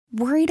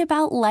Worried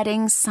about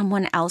letting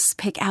someone else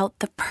pick out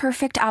the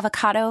perfect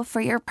avocado for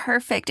your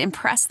perfect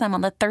impress them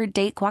on the third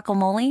date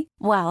guacamole?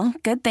 Well,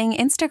 good thing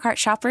Instacart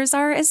shoppers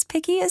are as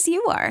picky as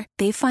you are.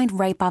 They find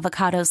ripe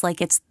avocados like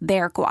it's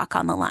their guac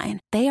on the line.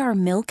 They are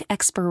milk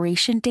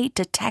expiration date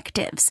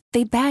detectives.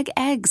 They bag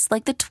eggs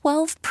like the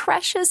 12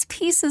 precious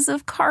pieces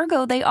of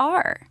cargo they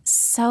are.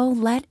 So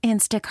let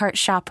Instacart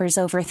shoppers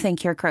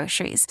overthink your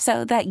groceries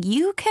so that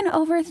you can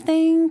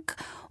overthink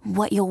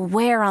what you'll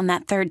wear on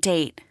that third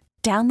date.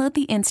 Download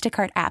the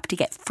Instacart app to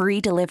get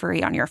free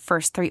delivery on your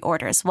first 3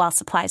 orders while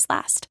supplies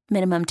last.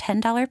 Minimum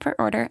 $10 per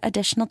order.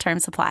 Additional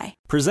terms apply.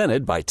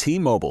 Presented by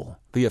T-Mobile,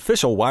 the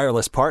official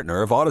wireless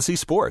partner of Odyssey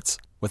Sports.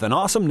 With an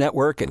awesome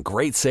network and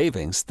great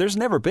savings, there's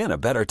never been a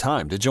better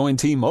time to join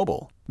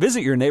T-Mobile. Visit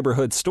your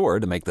neighborhood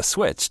store to make the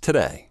switch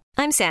today.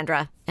 I'm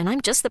Sandra, and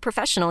I'm just the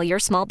professional your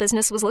small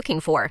business was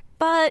looking for.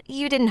 But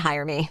you didn't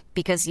hire me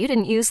because you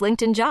didn't use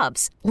LinkedIn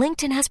Jobs.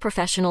 LinkedIn has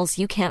professionals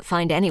you can't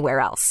find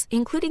anywhere else,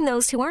 including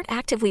those who aren't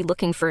actively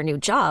looking for a new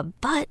job,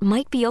 but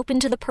might be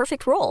open to the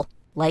perfect role,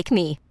 like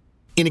me.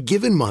 In a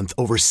given month,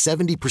 over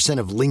 70%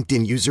 of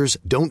LinkedIn users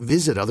don't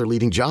visit other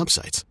leading job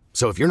sites.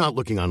 So if you're not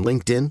looking on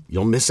LinkedIn,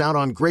 you'll miss out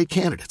on great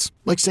candidates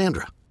like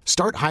Sandra.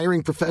 Start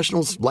hiring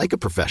professionals like a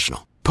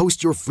professional.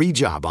 Post your free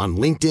job on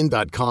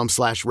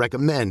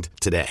linkedin.com/recommend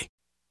today.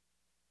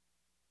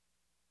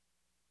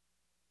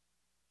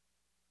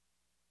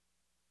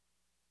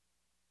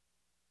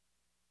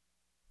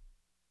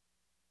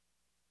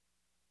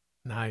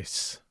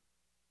 Nice.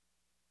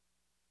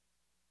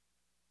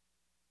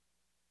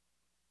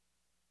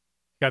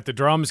 Got the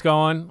drums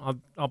going.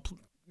 Although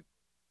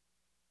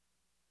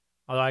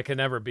I can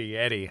never be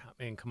Eddie.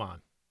 I mean, come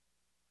on.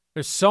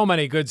 There's so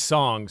many good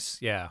songs.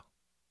 Yeah.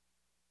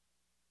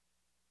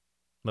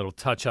 Little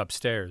touch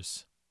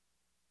upstairs.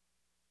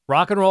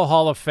 Rock and Roll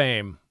Hall of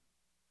Fame.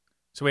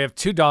 So we have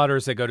 2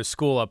 daughters that go to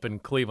school up in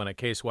Cleveland at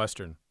Case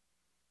Western.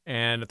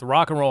 And at the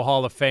Rock and Roll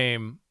Hall of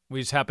Fame,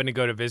 we just happen to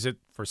go to visit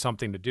for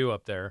something to do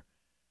up there.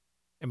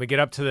 And we get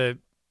up to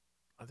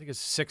I think it's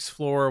 6th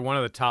floor, one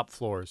of the top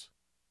floors.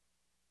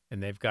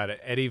 And they've got an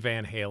Eddie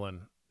Van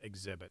Halen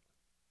exhibit.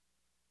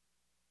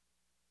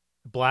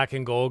 Black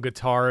and gold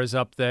guitar is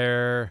up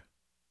there.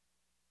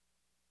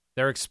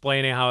 They're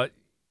explaining how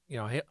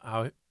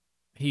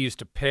he used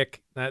to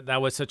pick.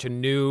 That was such a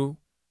new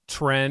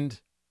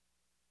trend.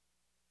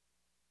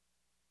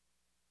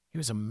 He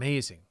was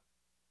amazing.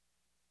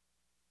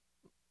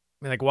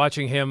 I mean, like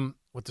watching him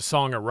with the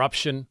song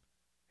Eruption,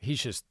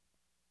 he's just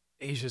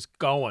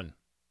going.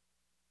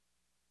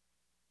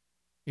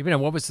 Even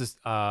in what was this?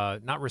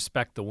 Not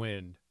Respect the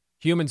Wind.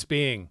 Humans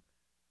Being.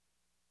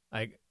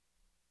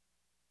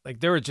 Like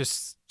there were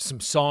just some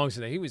songs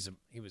in there. He was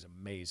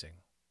amazing.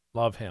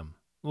 Love him.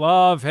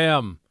 Love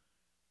him.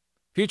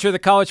 Future of the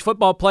college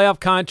football playoff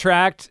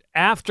contract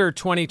after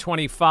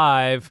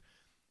 2025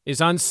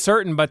 is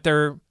uncertain, but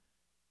there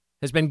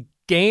has been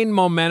gained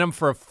momentum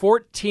for a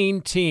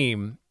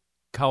 14-team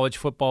college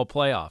football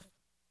playoff.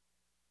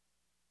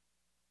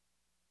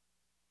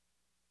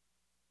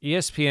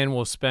 ESPN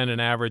will spend an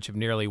average of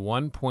nearly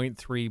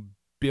 $1.3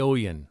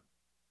 billion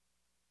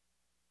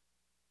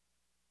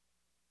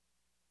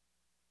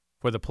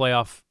for the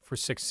playoff for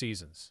 6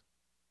 seasons.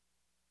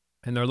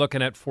 And they're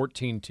looking at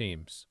 14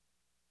 teams.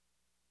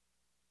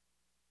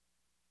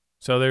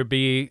 So there'd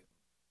be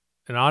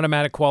an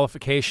automatic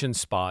qualification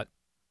spot.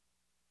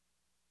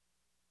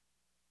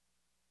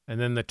 And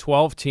then the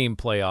 12-team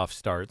playoff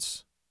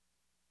starts.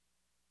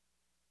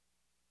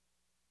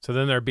 So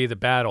then there'd be the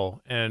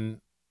battle. And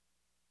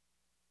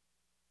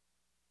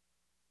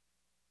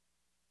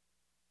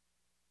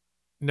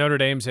Notre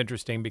Dame's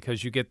interesting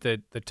because you get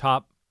the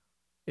top.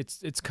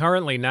 It's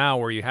currently now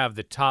where you have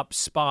the top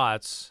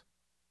spots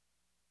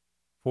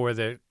for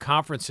the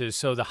conferences.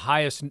 So the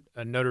highest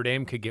Notre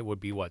Dame could get would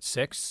be,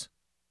 6?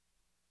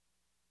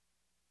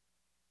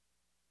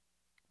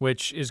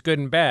 Which is good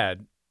and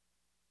bad.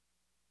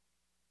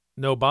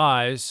 No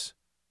buys.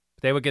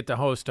 They would get to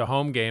host a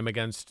home game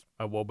against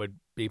what would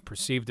be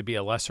perceived to be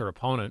a lesser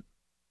opponent.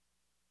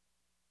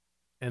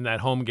 And that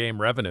home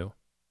game revenue.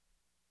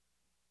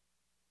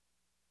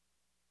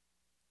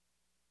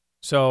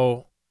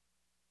 So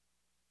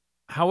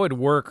how it would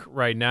work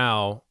right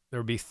now, there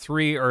would be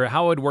 3, or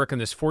how it would work in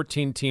this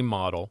 14-team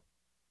model,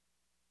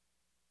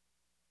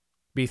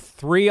 be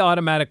 3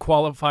 automatic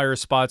qualifier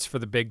spots for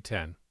the Big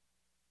Ten,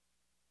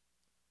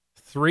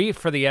 3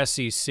 for the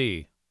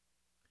SEC,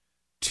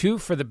 2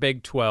 for the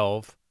Big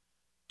 12,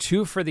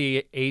 2 for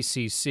the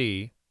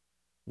ACC,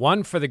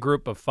 1 for the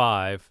Group of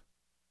 5,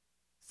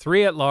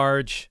 3 at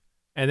large,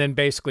 and then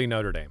basically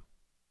Notre Dame.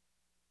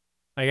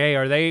 Like, hey,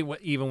 are they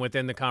even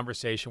within the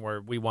conversation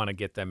where we want to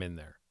get them in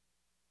there?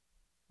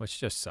 Which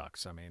just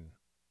sucks. I mean,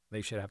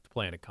 they should have to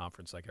play in a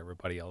conference like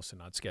everybody else and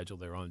not schedule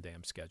their own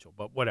damn schedule.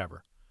 But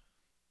whatever.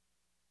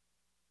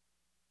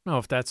 I don't know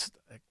if that's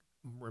a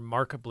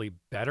remarkably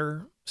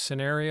better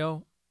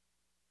scenario.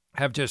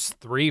 Have just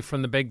 3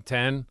 from the Big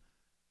Ten.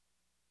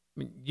 I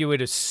mean, you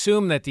would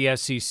assume that the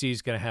SEC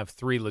is going to have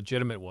 3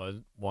 legitimate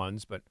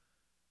ones, but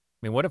I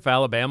mean, what if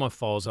Alabama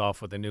falls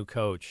off with a new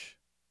coach?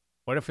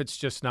 What if it's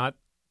just not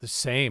the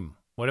same?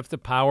 What if the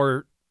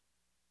power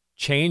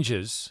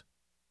changes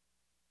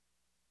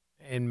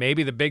and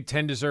maybe the Big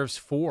Ten deserves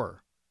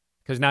 4?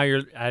 Because now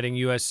you're adding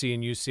USC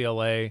and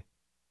UCLA,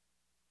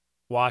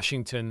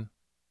 Washington.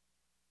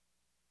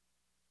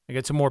 Like,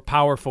 it's a more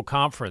powerful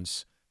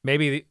conference.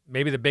 Maybe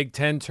the Big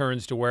Ten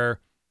turns to where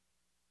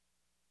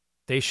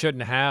they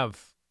shouldn't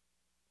have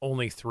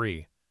only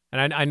 3.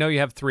 And I know you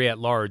have 3 at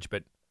large,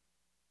 but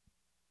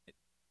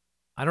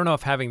I don't know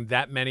if having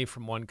that many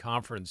from one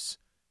conference,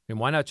 I mean,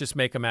 why not just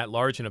make them at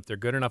large, and if they're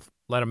good enough,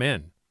 let them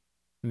in.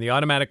 And the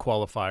automatic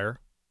qualifier,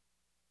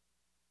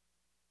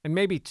 and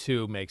maybe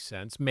 2 makes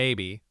sense,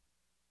 maybe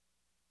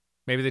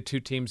the 2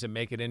 teams that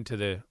make it into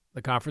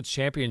the conference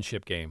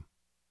championship game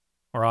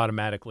are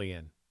automatically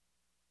in.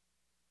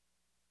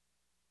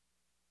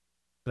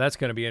 But that's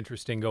going to be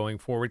interesting going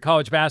forward.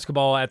 College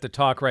basketball at the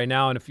talk right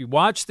now, and if you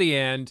watch the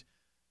end,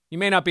 you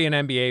may not be an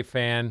NBA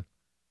fan.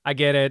 I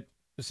get it.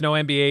 There's no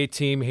NBA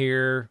team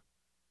here.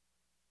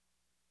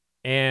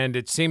 And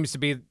it seems to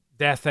be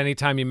death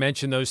anytime you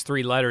mention those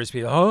 3 letters.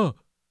 People,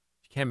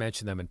 you can't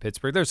mention them in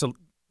Pittsburgh. There's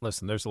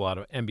a lot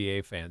of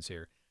NBA fans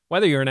here.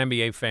 Whether you're an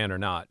NBA fan or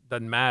not,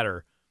 doesn't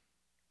matter.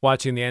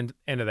 Watching the end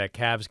of that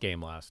Cavs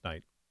game last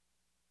night.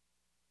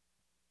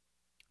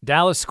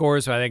 Dallas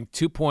scores, I think,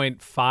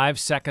 2.5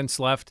 seconds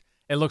left.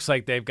 It looks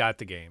like they've got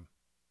the game.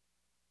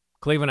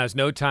 Cleveland has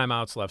no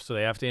timeouts left, so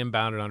they have to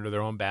inbound it under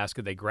their own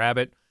basket. They grab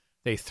it.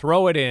 They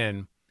throw it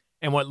in.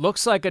 And what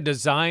looks like a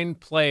design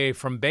play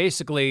from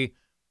basically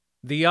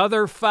the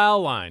other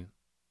foul line.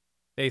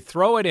 They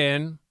throw it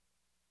in.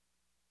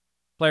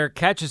 Player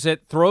catches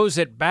it, throws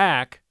it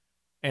back,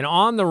 and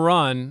on the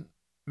run,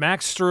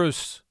 Max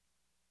Strus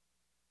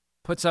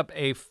puts up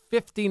a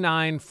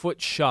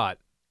 59-foot shot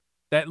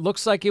that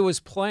looks like it was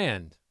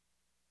planned.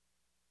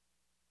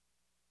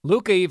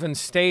 Luka even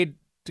stayed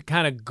to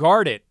kind of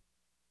guard it.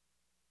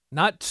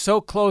 Not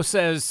so close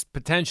as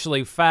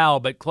potentially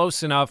foul, but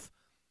close enough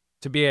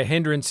to be a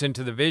hindrance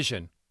into the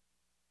vision.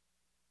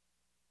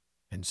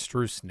 And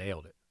Strus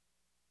nailed it.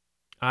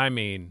 I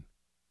mean,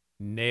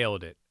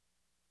 nailed it.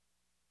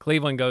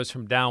 Cleveland goes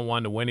from down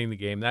 1 to winning the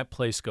game. That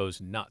place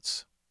goes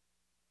nuts.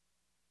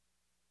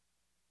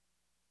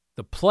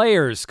 The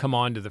players come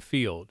onto the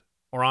field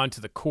or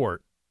onto the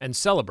court and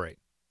celebrate.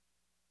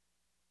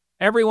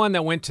 Everyone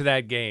that went to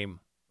that game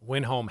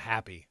went home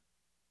happy.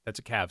 That's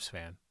a Cavs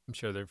fan. I'm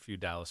sure there are a few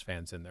Dallas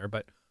fans in there,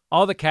 but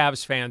all the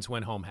Cavs fans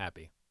went home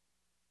happy.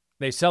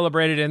 They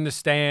celebrated in the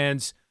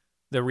stands.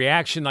 The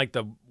reaction, like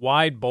the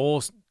wide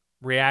bowl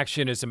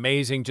reaction, is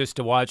amazing just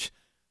to watch.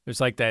 There's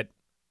like that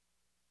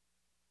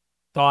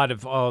thought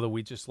of, that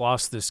we just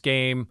lost this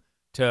game,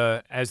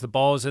 to as the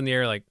ball is in the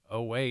air, like,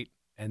 oh, wait.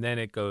 And then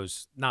it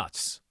goes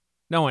nuts.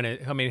 No one,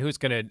 I mean, who's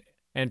going to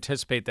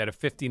anticipate that a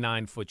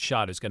 59-foot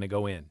shot is going to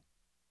go in?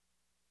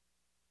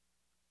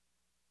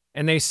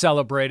 And they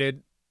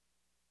celebrated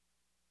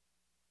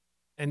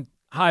and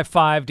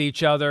high-fived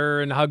each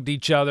other and hugged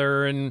each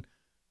other and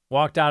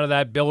walked out of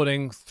that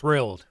building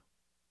thrilled.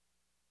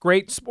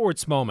 Great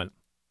sports moment.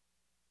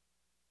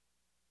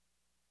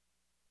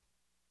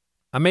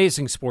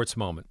 Amazing sports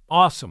moment.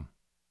 Awesome.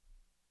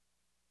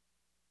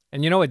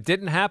 And you know what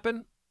didn't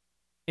happen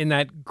in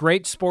that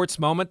great sports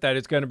moment that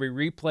is going to be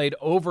replayed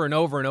over and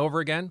over and over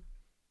again?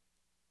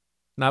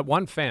 Not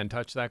one fan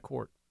touched that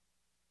court.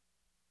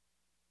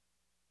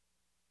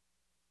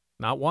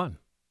 Not one.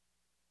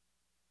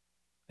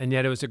 And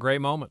yet it was a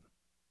great moment.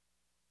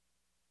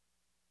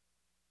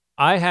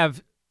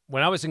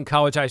 When I was in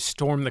college, I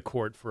stormed the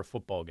court for a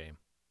football game.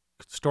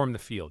 Stormed the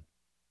field.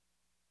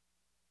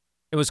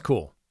 It was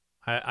cool.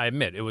 I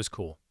admit, it was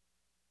cool.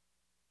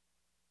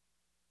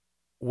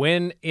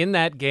 When in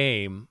that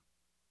game,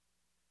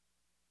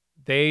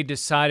 they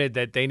decided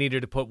that they needed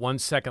to put 1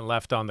 second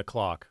left on the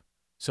clock.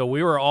 So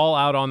we were all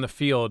out on the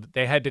field.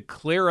 They had to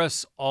clear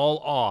us all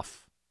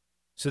off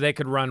so they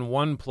could run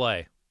one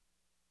play.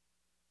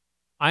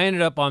 I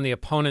ended up on the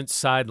opponent's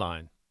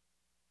sideline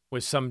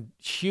with some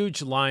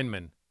huge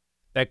lineman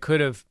that could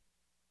have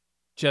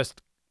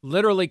just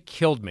literally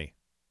killed me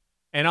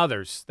and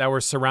others that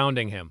were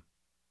surrounding him.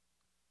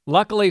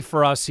 Luckily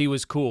for us, he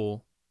was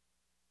cool,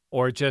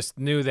 or just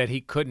knew that he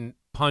couldn't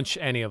punch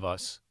any of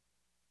us,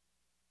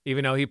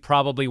 even though he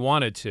probably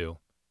wanted to.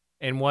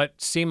 And what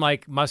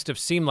must have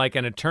seemed like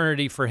an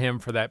eternity for him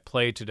for that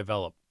play to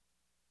develop.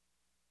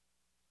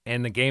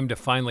 And the game to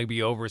finally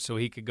be over so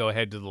he could go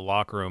ahead to the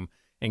locker room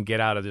and get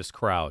out of this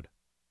crowd.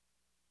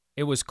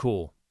 It was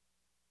cool.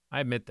 I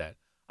admit that.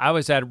 I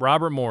was at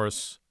Robert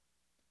Morris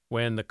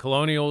when the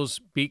Colonials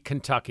beat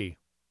Kentucky,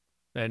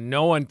 and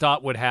no one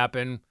thought would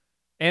happen.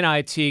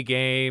 NIT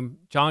game,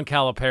 John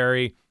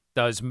Calipari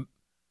does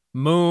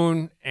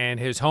Moon and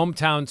his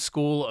hometown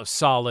school a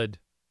solid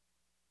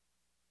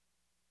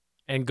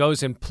and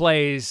goes and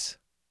plays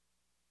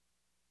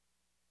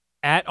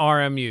at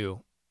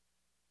RMU.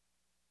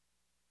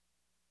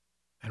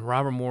 And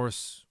Robert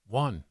Morris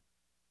won.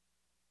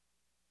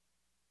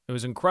 It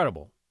was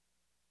incredible.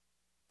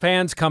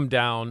 Fans come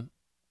down.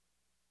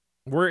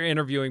 We're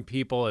interviewing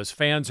people as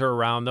fans are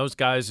around. Those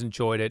guys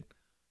enjoyed it.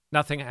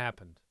 Nothing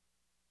happened.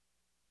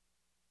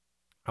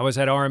 I was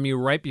at RMU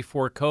right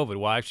before COVID.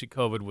 Well, actually,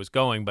 COVID was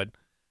going, but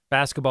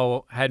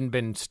basketball hadn't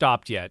been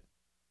stopped yet.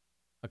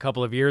 A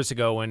couple of years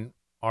ago when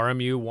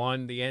RMU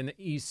won the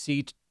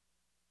NEC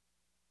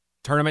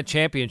tournament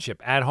championship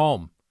at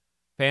home.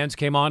 Fans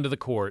came onto the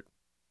court.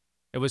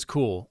 It was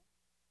cool.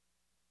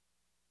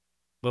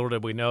 Little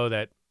did we know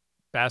that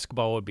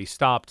basketball would be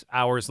stopped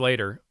hours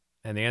later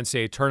and the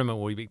NCAA tournament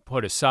would be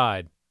put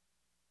aside.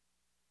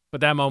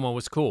 But that moment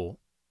was cool,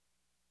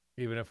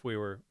 even if we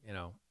were,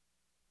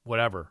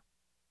 whatever.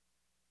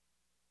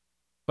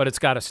 But it's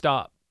got to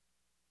stop.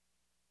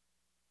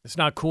 It's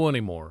not cool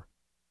anymore.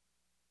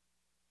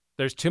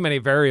 There's too many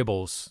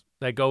variables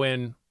that go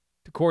in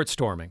to court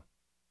storming.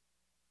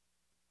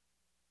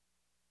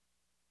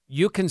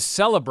 You can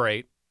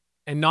celebrate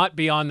and not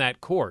be on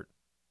that court.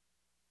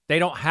 They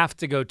don't have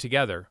to go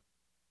together.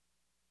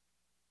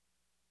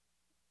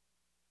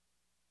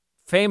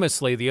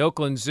 Famously, the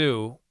Oakland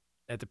Zoo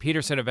at the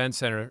Peterson Event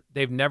Center,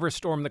 they've never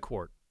stormed the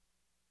court.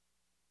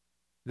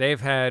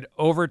 They've had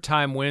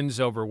overtime wins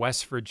over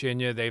West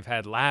Virginia. They've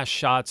had last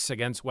shots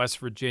against West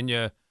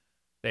Virginia.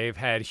 They've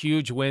had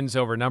huge wins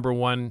over number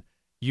 1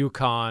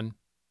 UConn.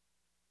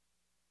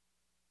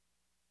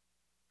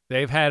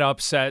 They've had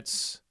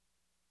upsets.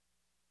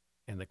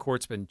 And the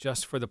court's been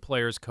just for the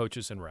players,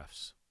 coaches, and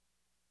refs.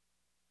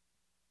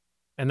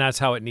 And that's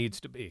how it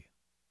needs to be.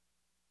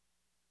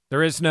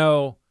 There is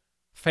no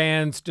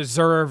fans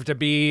deserve to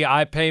be,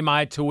 I pay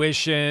my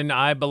tuition,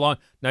 I belong.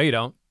 No, you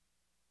don't.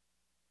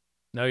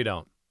 No, you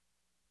don't.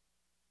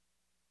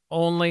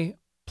 Only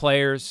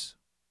players,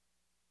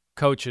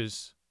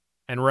 coaches,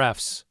 and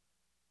refs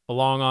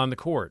belong on the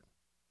court.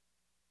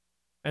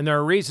 And there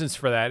are reasons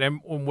for that.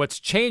 And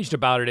what's changed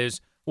about it is,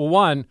 well,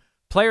 one,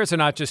 players are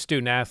not just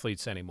student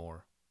athletes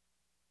anymore.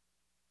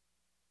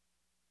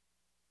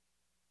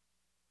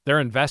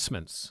 They're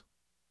investments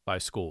by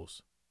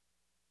schools.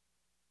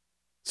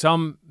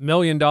 Some $1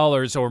 million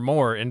or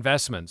more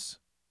investments.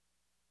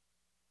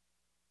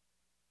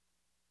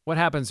 What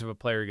happens if a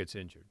player gets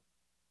injured?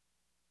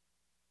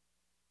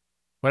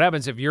 What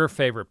happens if your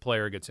favorite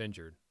player gets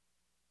injured?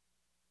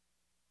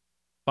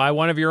 By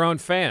one of your own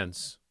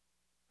fans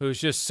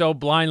who's just so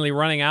blindly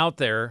running out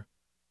there,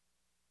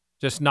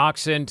 just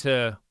knocks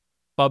into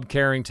Bub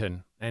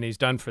Carrington, and he's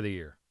done for the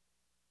year.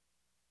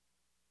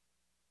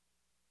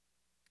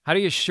 How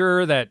do you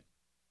assure that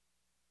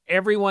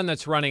everyone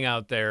that's running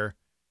out there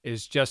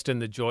is just in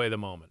the joy of the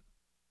moment?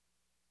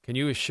 Can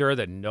you assure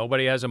that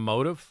nobody has a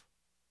motive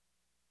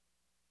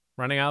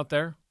running out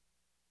there?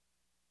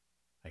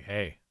 Like,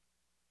 hey,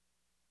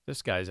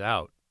 this guy's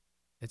out.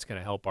 It's going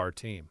to help our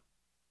team.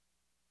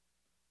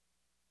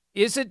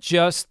 Is it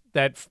just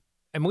that,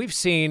 and we've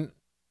seen,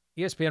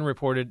 ESPN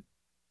reported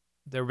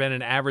there have been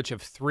an average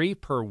of 3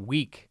 per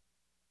week.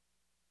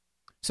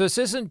 So this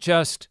isn't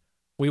just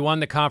we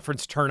won the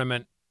conference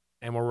tournament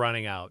and we're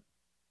running out,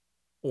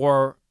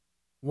 or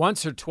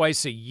once or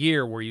twice a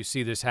year where you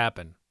see this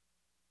happen.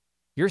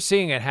 You're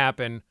seeing it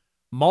happen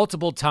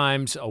multiple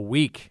times a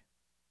week.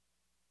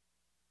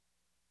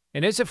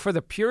 And is it for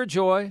the pure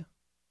joy,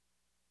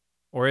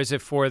 or is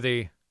it for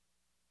the,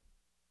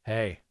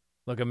 hey,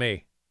 look at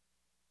me.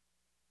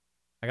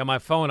 I got my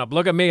phone up.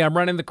 Look at me. I'm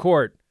running the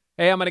court.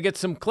 Hey, I'm going to get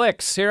some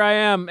clicks. Here I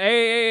am.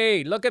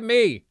 Hey, look at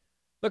me.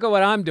 Look at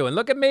what I'm doing.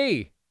 Look at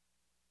me.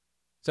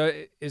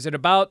 So is it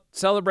about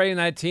celebrating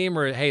that team,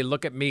 or, hey,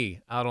 look at me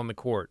out on the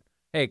court?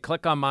 Hey,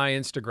 click on my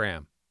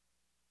Instagram.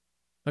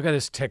 Look at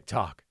this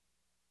TikTok.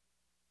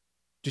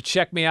 Did you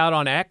check me out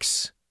on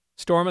X,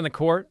 storming the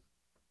court?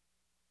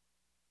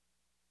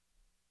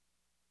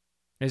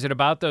 Is it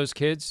about those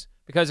kids?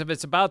 Because if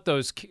it's about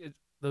those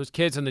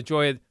kids and the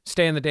joy of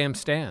stay in the damn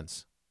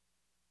stands.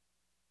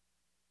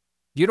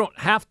 You don't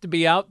have to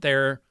be out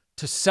there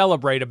to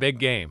celebrate a big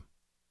game.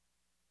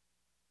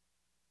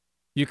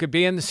 You could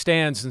be in the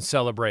stands and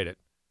celebrate it.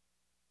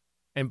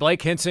 And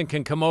Blake Hinson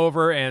can come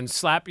over and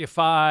slap you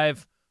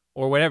 5,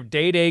 or whatever,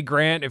 Day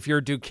Grant if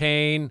you're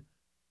Duquesne,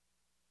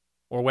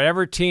 or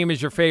whatever team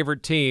is your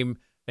favorite team.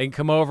 They can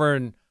come over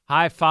and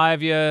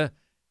high-five you.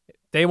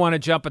 They want to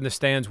jump in the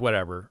stands,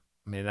 whatever.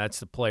 I mean, that's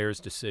the player's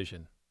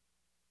decision.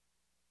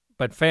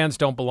 But fans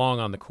don't belong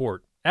on the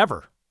court,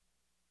 ever.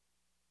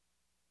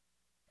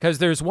 Because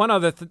there's one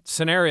other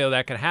scenario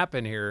that could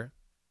happen here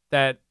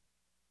that,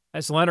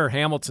 as Leonard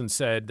Hamilton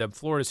said, the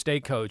Florida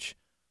State coach,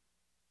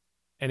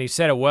 and he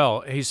said it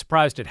well, he's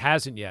surprised it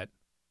hasn't yet.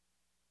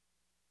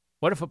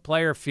 What if a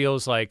player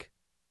feels like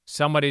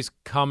somebody's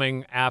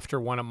coming after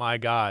one of my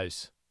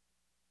guys,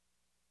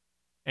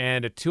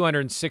 and a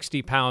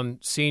 260-pound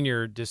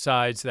senior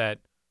decides that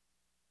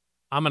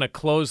I'm going to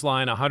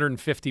clothesline a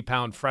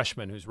 150-pound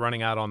freshman who's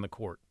running out on the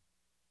court?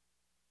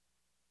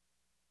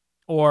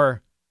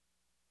 Or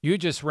you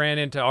just ran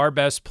into our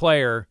best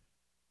player,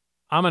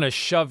 I'm going to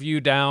shove you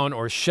down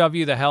or shove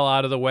you the hell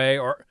out of the way.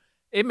 Or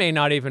it may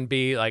not even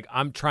be like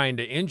I'm trying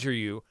to injure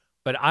you,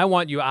 but I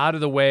want you out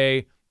of the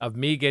way of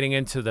me getting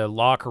into the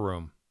locker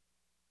room.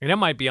 And it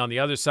might be on the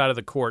other side of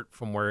the court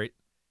from where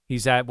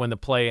he's at when the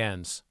play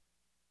ends.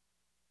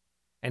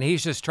 And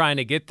he's just trying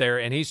to get there,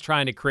 and he's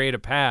trying to create a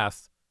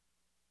path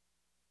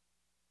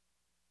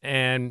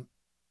and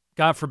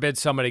God forbid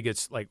somebody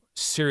gets, like,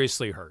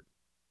 seriously hurt.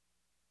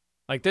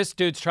 Like, this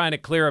dude's trying to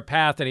clear a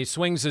path, and he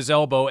swings his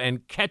elbow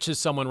and catches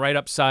someone right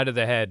upside of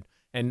the head,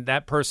 and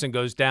that person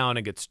goes down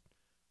and gets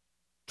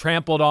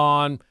trampled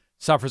on,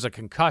 suffers a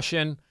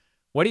concussion.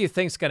 What do you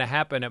think's going to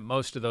happen at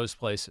most of those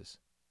places?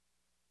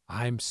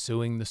 I'm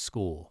suing the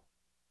school.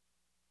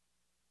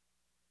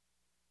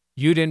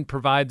 You didn't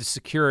provide the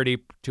security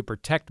to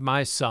protect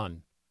my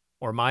son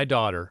or my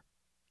daughter,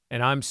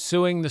 and I'm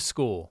suing the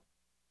school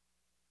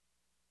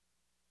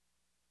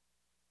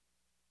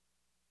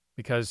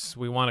because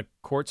we want a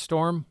court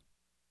storm.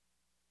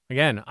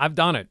 Again, I've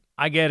done it.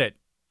 I get it.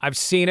 I've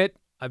seen it.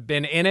 I've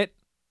been in it.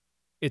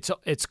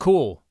 It's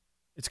cool.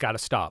 It's got to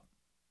stop.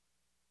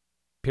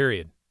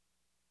 Period.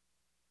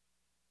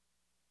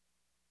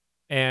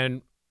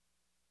 And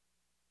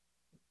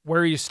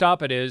where you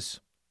stop it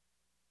is,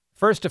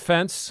 first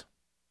offense,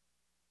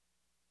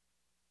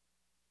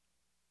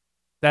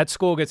 that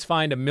school gets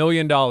fined $1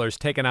 million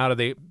taken out of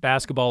the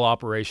basketball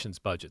operations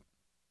budget.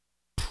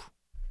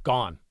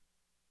 Gone.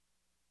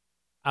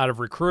 Out of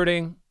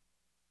recruiting,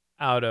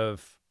 out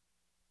of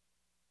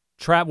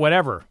trap,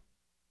 whatever.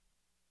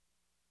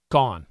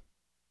 Gone.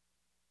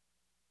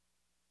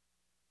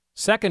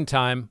 Second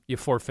time, you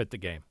forfeit the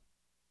game.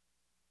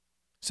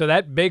 So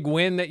that big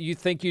win that you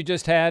think you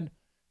just had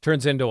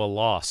turns into a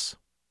loss.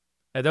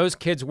 And those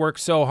kids work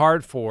so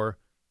hard for,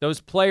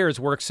 those players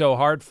work so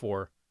hard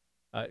for,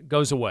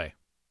 goes away.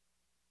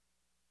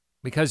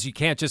 Because you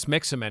can't just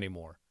mix them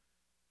anymore.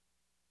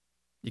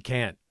 You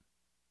can't.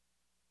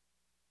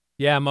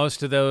 Yeah,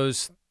 most of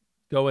those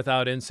go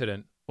without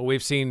incident. But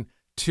we've seen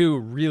two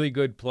really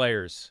good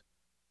players.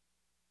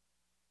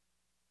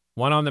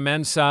 One on the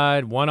men's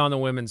side, one on the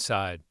women's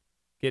side,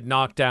 get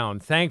knocked down.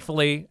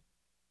 Thankfully,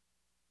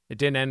 it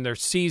didn't end their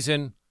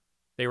season.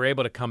 They were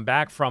able to come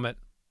back from it.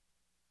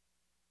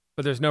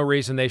 But there's no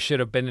reason they should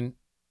have been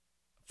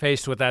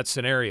faced with that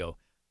scenario.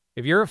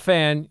 If you're a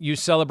fan, you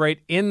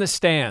celebrate in the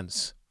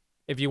stands.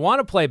 If you want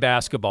to play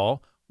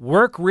basketball,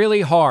 work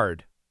really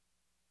hard.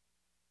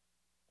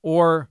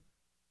 Or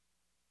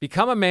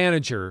become a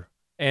manager,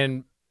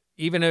 and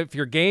even if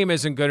your game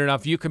isn't good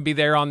enough, you can be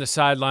there on the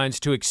sidelines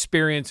to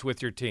experience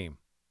with your team.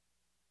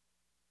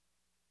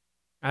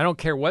 I don't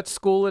care what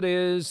school it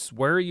is,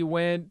 where you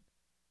went.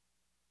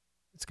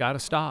 It's got to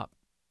stop.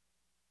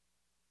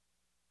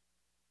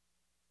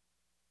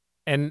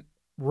 And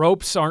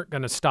ropes aren't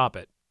going to stop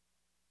it,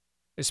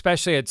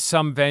 especially at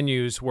some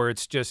venues where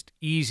it's just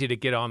easy to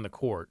get on the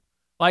court,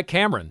 like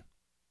Cameron,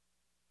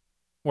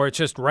 where it's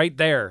just right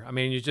there. I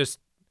mean,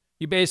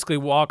 you basically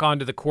walk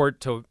onto the court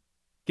to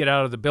get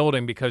out of the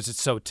building because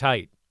it's so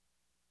tight.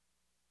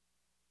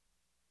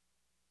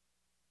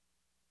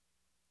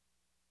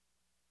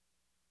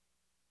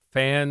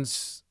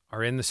 Fans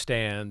are in the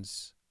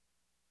stands.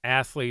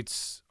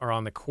 Athletes are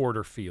on the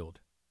quarter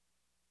field.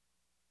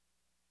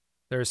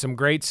 There are some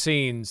great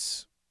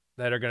scenes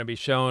that are going to be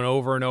shown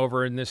over and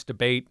over in this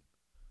debate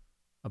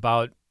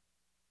about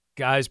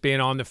guys being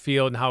on the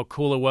field and how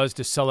cool it was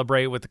to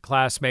celebrate with the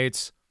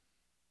classmates.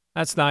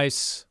 That's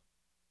nice.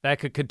 That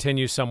could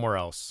continue somewhere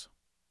else.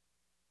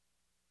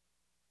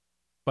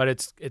 But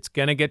it's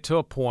going to get to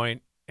a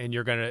point,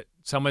 and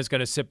someone's going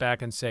to sit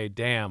back and say,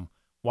 damn,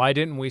 why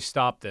didn't we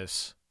stop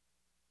this?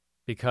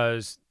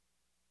 Because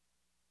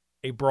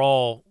a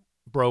brawl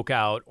broke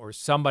out, or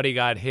somebody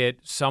got hit,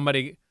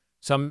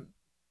 some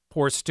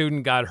poor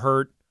student got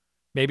hurt,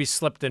 maybe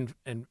slipped and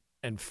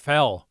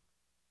fell,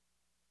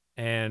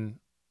 and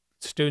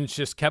students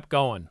just kept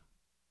going.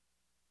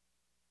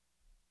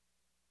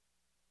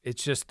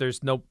 It's just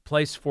there's no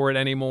place for it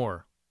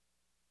anymore.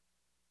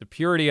 The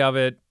purity of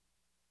it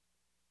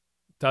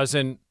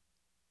doesn't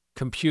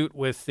compute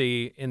with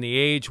in the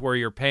age where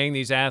you're paying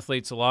these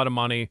athletes a lot of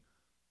money,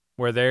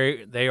 where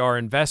they are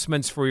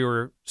investments for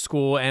your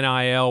school,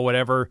 NIL,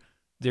 whatever,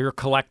 they're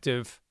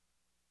collective,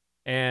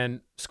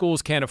 and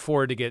schools can't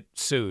afford to get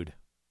sued.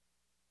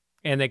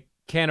 And they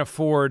can't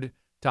afford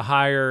to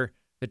hire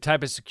the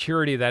type of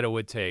security that it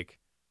would take.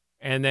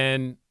 And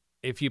then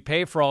if you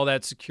pay for all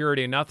that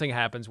security and nothing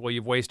happens, well,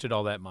 you've wasted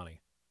all that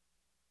money.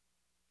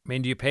 I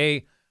mean, do you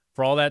pay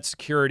for all that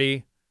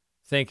security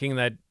thinking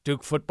that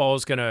Duke football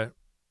is gonna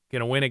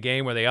win a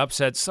game where they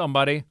upset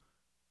somebody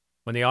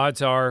when the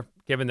odds are,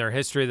 given their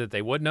history, that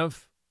they wouldn't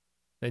have?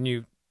 Then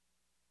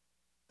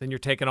you're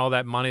taking all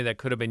that money that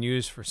could have been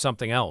used for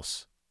something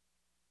else.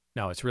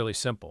 No, it's really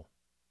simple.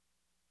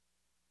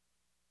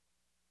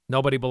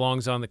 Nobody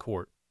belongs on the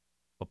court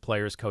but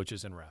players,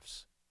 coaches, and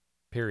refs.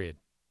 Period.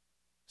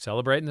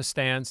 Celebrate in the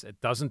stands.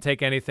 It doesn't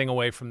take anything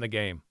away from the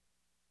game.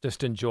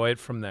 Just enjoy it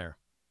from there.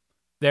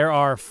 There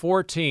are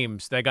 4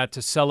 teams that got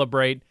to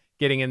celebrate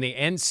getting in the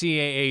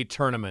NCAA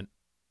tournament.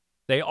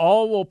 They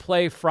all will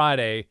play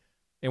Friday,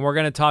 and we're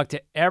going to talk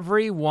to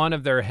every one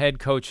of their head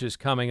coaches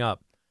coming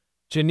up.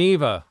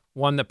 Geneva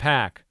won the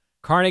pack.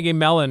 Carnegie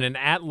Mellon, an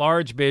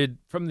at-large bid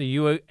from the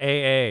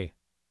UAA.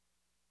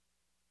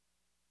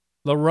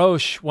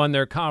 Roche won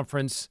their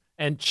conference,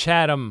 and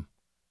Chatham,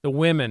 the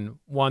women,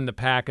 won the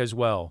pack as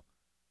well.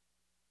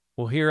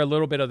 We'll hear a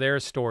little bit of their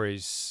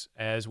stories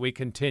as we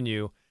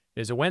continue.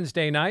 It is a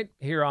Wednesday night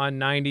here on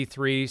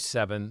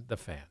 93.7 The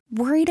Fan.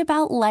 Worried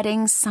about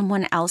letting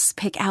someone else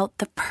pick out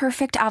the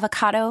perfect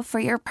avocado for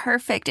your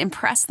perfect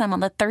impress them on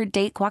the third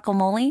date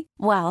guacamole?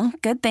 Well,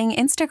 good thing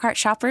Instacart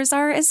shoppers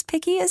are as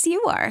picky as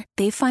you are.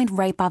 They find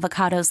ripe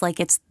avocados like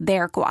it's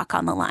their guac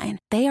on the line.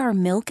 They are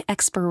milk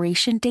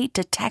expiration date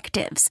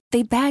detectives.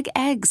 They bag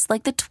eggs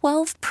like the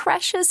 12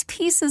 precious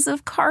pieces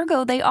of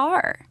cargo they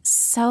are.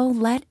 So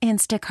let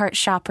Instacart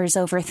shoppers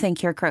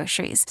overthink your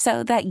groceries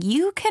so that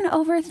you can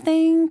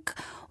overthink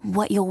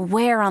what you'll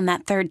wear on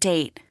that third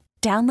date.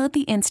 Download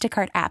the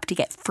Instacart app to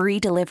get free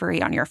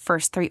delivery on your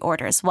first 3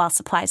 orders while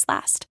supplies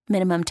last.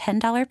 Minimum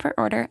 $10 per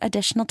order.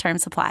 Additional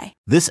terms apply.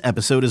 This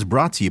episode is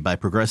brought to you by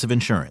Progressive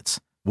Insurance.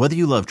 Whether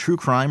you love true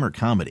crime or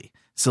comedy,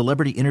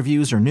 celebrity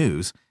interviews or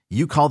news,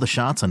 you call the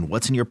shots on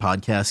what's in your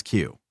podcast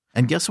queue.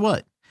 And guess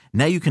what?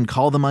 Now you can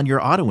call them on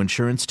your auto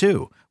insurance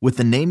too with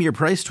the Name Your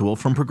Price tool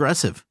from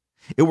Progressive.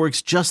 It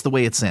works just the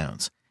way it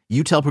sounds.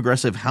 You tell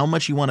Progressive how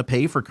much you want to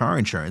pay for car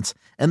insurance,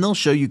 and they'll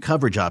show you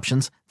coverage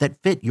options that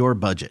fit your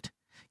budget.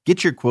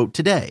 Get your quote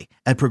today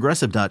at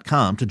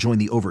Progressive.com to join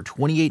the over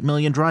 28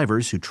 million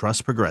drivers who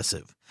trust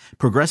Progressive.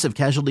 Progressive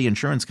Casualty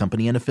Insurance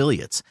Company and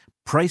Affiliates.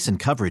 Price and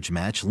coverage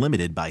match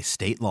limited by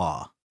state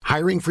law.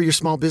 Hiring for your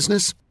small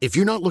business? If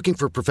you're not looking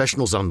for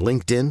professionals on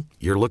LinkedIn,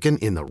 you're looking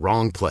in the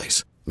wrong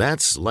place.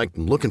 That's like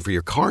looking for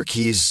your car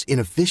keys in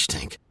a fish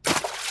tank.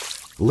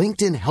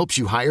 LinkedIn helps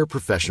you hire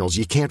professionals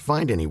you can't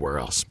find anywhere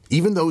else,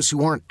 even those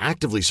who aren't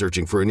actively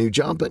searching for a new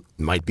job but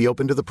might be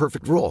open to the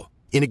perfect role.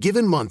 In a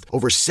given month,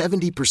 over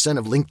 70%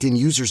 of LinkedIn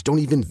users don't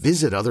even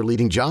visit other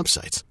leading job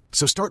sites.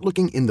 So start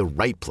looking in the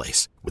right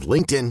place. With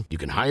LinkedIn, you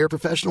can hire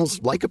professionals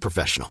like a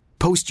professional.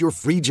 Post your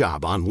free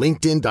job on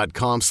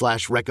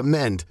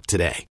linkedin.com/recommend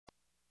today.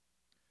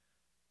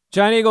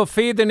 Giant Eagle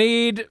Feed the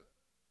Need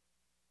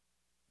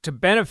to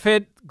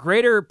benefit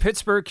Greater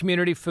Pittsburgh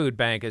Community Food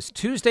Bank is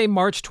Tuesday,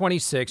 March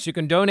 26th. You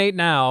can donate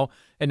now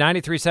at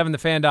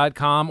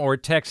 937thefan.com or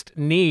text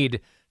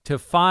NEED to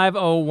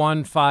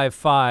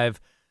 50155.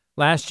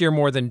 Last year,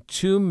 more than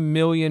 2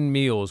 million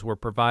meals were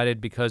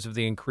provided because of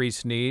the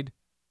increased need.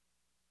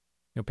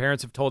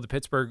 Parents have told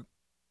the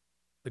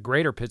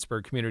Greater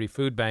Pittsburgh Community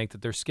Food Bank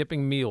that they're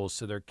skipping meals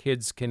so their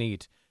kids can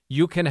eat.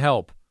 You can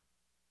help.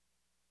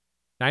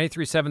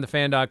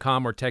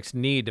 937thefan.com or text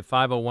NEED to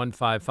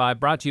 50155.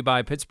 Brought to you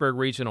by Pittsburgh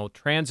Regional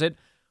Transit,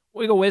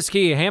 Wiggle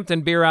Whiskey,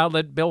 Hampton Beer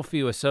Outlet,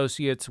 Billview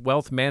Associates,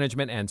 Wealth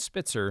Management, and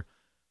Spitzer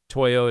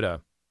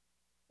Toyota.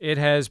 It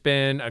has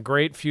been a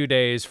great few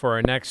days for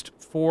our next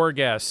 4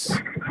 guests.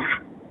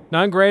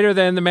 None greater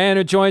than the man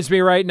who joins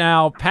me right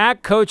now,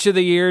 PAC Coach of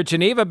the Year,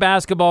 Geneva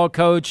basketball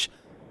coach,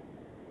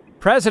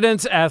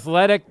 President's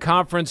Athletic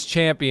Conference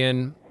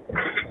champion,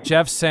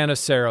 Jeff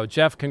Hathhorn.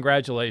 Jeff,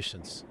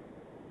 congratulations.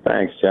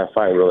 Thanks, Jeff.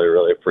 I really,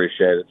 really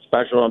appreciate it.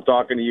 Special I'm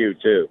talking to you,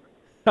 too.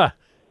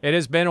 It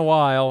has been a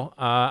while.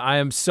 I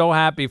am so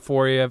happy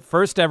for you.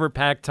 First ever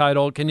PAC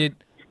title. Can you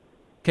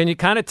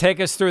kind of take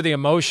us through the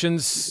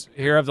emotions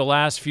here of the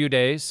last few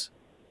days?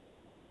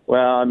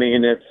 Well, I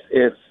mean, it's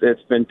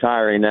been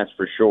tiring, that's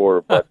for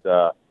sure. But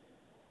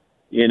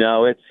you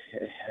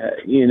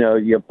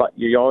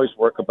always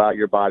work about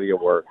your body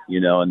of work,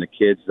 and the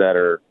kids that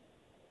are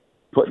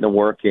putting the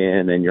work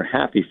in, and you're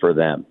happy for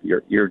them.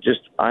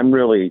 I'm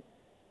really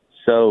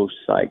so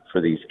psyched for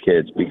these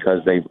kids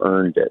because they've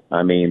earned it.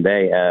 I mean,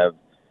 they have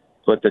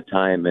put the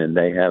time in.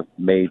 They have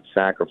made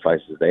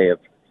sacrifices. They have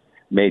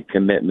made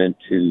commitment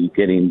to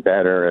getting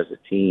better as a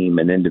team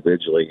and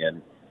individually.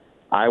 And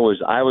I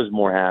was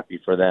more happy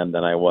for them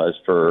than I was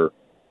for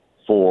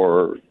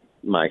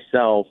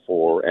myself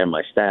and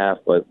my staff,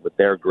 but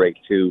they're great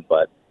too.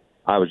 But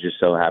I was just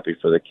so happy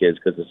for the kids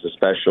because it's a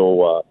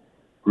special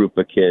group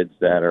of kids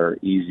that are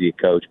easy to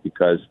coach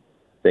because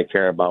they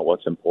care about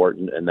what's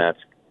important, and that's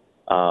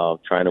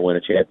trying to win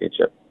a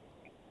championship.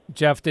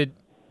 Jeff, did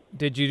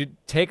you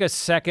take a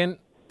second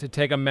to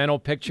take a mental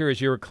picture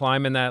as you were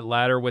climbing that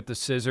ladder with the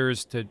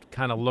scissors to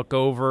kind of look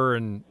over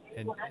and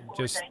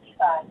just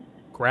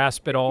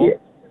grasp it all?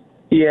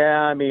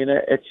 Yeah, I mean,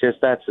 it's just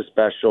that's a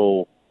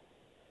special,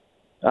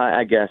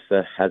 I guess,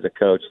 as a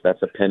coach,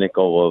 that's a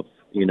pinnacle of,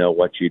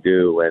 what you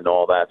do and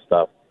all that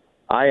stuff.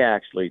 I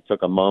actually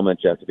took a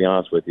moment, Jeff, to be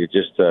honest with you,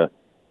 just to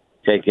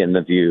take in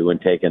the view and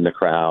take in the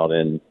crowd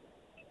and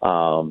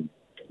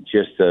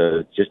just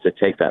to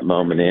take that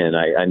moment in.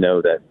 I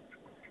know that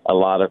a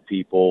lot of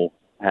people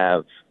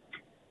have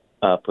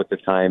put the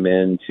time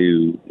in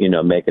to,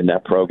 making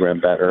that program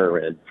better.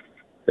 And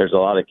there's a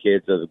lot of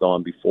kids that have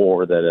gone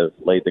before that have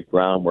laid the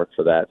groundwork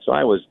for that. So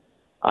I was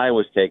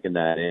taking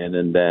that in,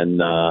 and then,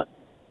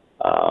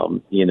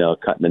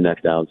 cutting the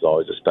neck down is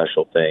always a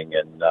special thing.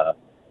 And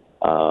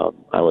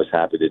I was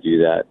happy to do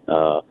that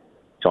to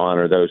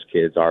honor those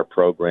kids, our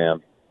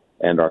program,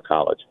 and our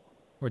college.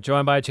 We're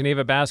joined by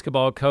Geneva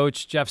basketball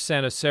coach Jeff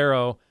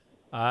Hathhorn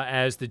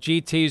as the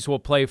GTs will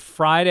play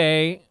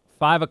Friday,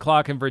 5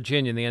 o'clock in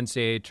Virginia in the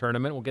NCAA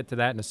tournament. We'll get to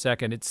that in a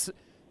second.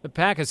 The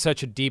PAC is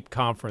such a deep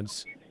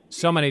conference.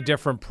 So many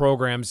different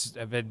programs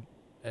have had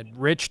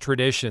rich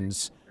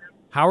traditions.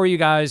 How are you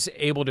guys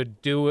able to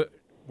do it?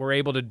 Were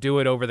able to do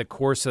it over the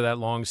course of that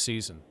long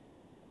season?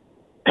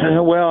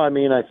 Well, I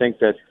think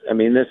that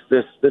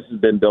this has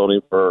been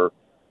building for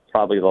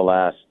probably the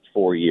last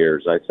 4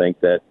 years. I think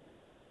that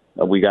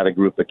we got a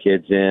group of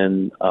kids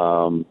in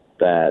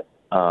that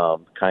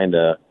kind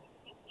of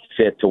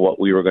fit to what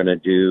we were going to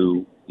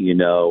do,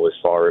 as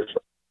far as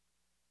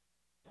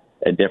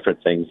and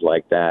different things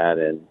like that.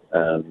 And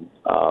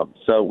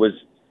so it was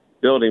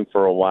building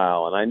for a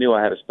while. And I knew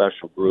I had a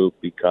special group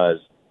because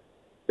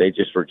they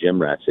just were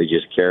gym rats. They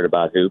just cared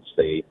about hoops.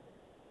 They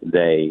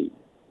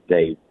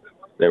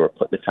were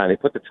putting the time. They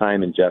put the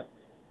time in just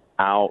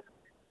out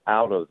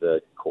of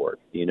the court,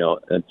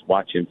 and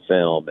watching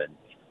film and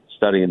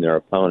studying their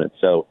opponent.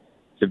 So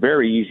it's a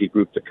very easy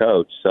group to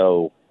coach.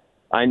 So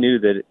I knew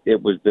that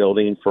it was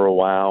building for a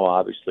while,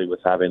 obviously with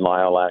having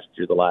Lyle last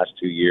year, the last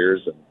 2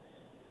 years, and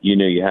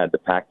you had the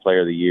PAC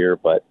Player of the Year,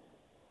 but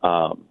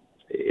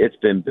it's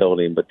been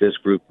building. But this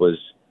group was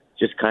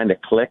just kind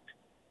of clicked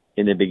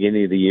in the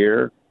beginning of the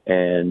year,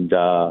 and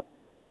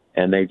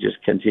they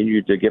just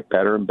continued to get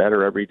better and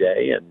better every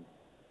day, and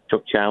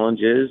took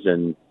challenges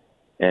and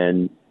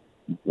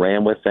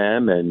ran with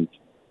them, and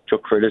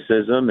took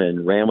criticism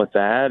and ran with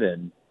that,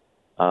 and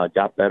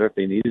got better if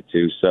they needed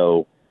to.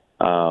 So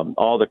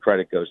all the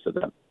credit goes to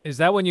them. Is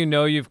that when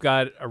you've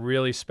got a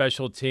really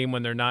special team,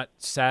 when they're not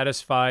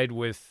satisfied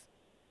with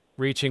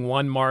reaching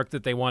one mark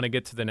that they want to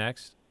get to the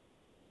next?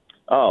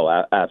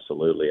 Oh,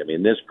 absolutely.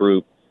 This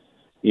group,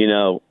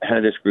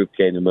 this group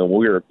came in when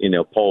we were,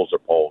 polls are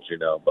polls,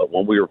 but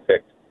when we were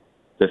picked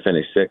to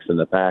finish sixth in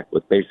the pack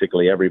with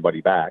basically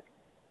everybody back,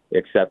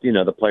 except,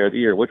 the Player of the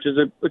Year, which is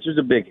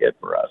a big hit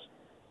for us.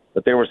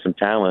 But there was some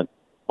talent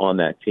on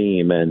that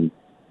team, and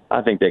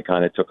I think they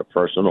kind of took it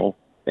personal,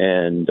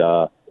 and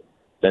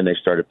then they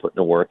started putting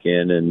the work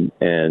in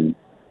and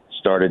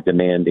started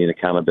demanding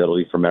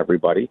accountability from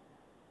everybody.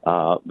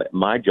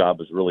 My job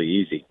was really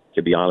easy,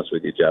 to be honest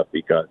with you, Jeff,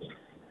 because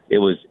it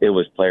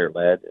was player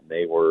led, and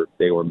they were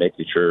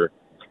making sure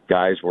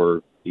guys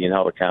were being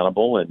held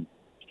accountable and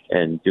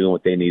doing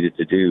what they needed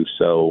to do.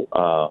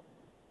 So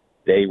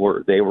they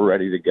were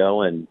ready to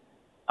go, and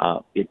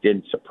it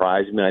didn't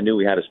surprise me. I knew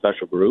we had a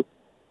special group,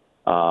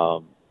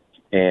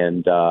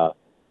 and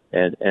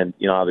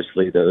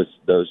obviously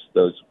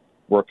those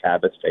work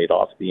habits paid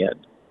off at the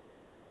end.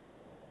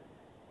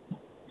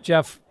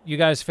 Jeff, you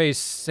guys face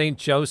St.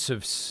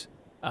 Joseph's.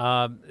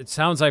 It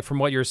sounds like from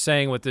what you're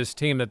saying with this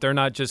team that they're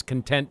not just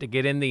content to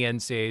get in the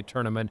NCAA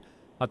tournament.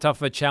 How tough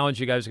of a challenge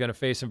you guys are going to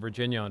face in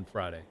Virginia on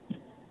Friday?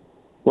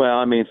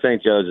 Well,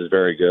 St. Joe's is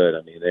very good.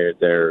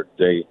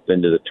 They've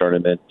been to the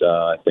tournament.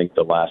 I think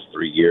the last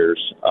 3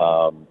 years.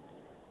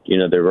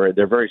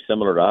 They're very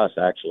similar to us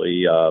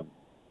actually.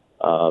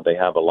 They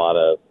have a lot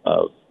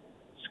of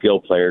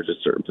skilled players at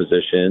certain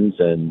positions,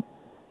 and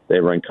they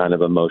run kind of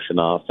a motion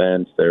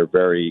offense. They're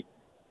very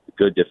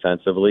good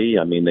defensively.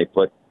 They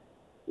put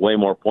way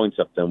more points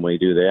up than we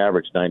do. They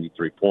average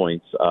 93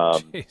 points.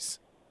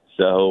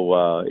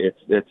 So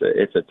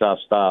it's a tough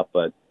stop,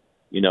 but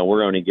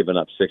we're only giving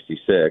up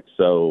 66.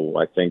 So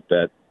I think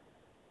that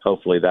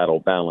hopefully that'll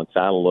balance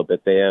out a little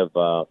bit. They have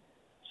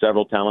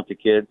several talented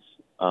kids.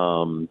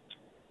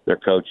 Their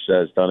coach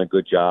has done a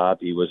good job.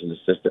 He was an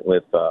assistant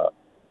with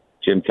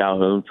Jim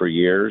Calhoun for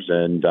years,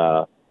 and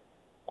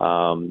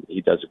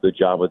he does a good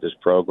job with his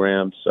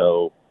program.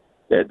 So,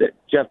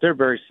 Jeff, they're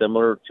very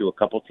similar to a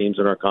couple teams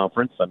in our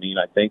conference. I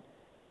think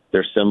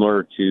they're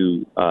similar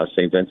to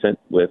St. Vincent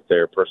with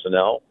their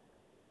personnel,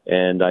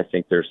 and I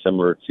think they're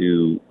similar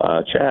to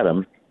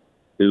Chatham,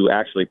 who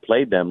actually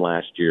played them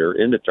last year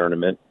in the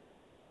tournament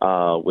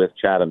with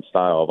Chatham's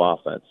style of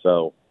offense.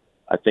 So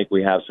I think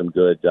we have some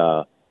good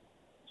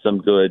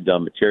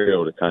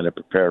material to kind of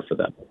prepare for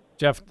them.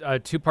 Jeff, a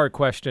two-part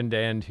question to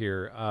end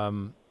here. I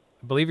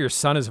believe your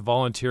son is a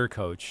volunteer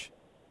coach.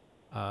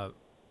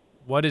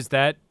 What has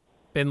that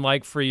been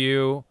like for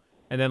you?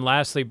 And then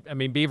lastly,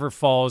 Beaver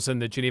Falls and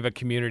the Geneva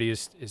community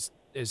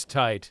is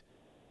tight.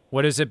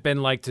 What has it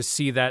been like to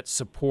see that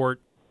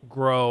support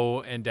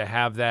grow and to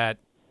have that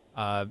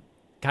kind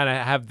of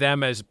have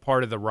them as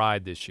part of the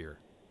ride this year?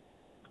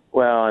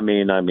 Well,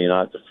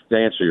 to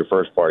answer your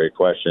first part of your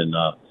question,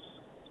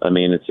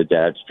 it's a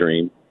dad's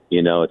dream.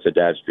 It's a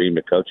dad's dream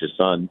to coach his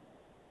son,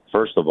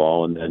 first of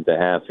all, and then to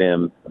have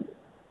him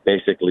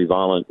basically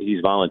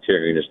he's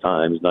volunteering his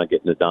time. He's not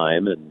getting a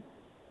dime, and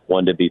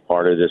wanted to be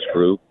part of this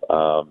group.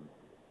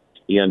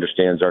 He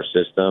understands our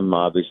system,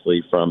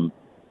 obviously, from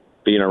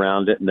being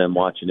around it and then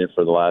watching it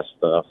for the last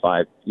 4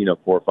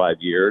 or 5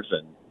 years.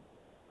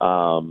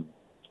 And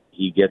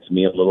he gets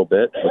me a little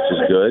bit, which is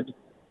good.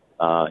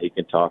 He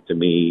can talk to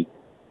me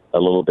a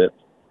little bit,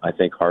 I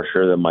think,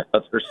 harsher than my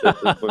other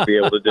assistants would be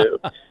able to do.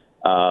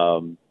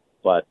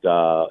 But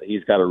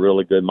he's got a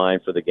really good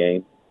mind for the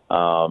game.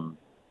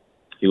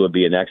 He would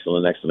be an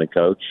excellent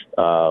coach.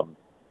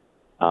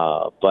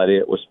 But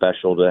it was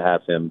special to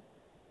have him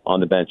on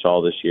the bench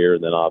all this year,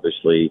 and then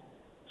obviously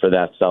for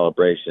that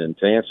celebration.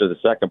 To answer the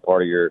second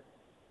part of your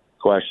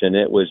question,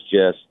 it was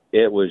just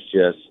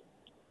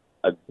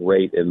a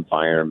great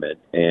environment,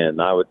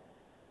 and I would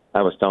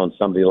I was telling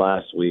somebody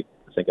last week,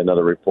 I think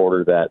another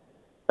reporter, that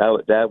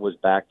was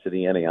back to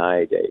the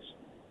NAIA days,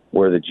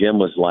 where the gym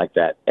was like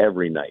that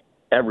every night,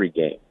 every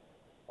game.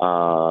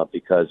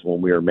 Because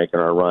when we were making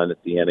our run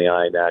at the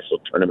NAIA national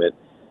tournament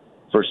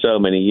for so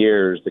many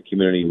years, the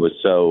community was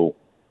so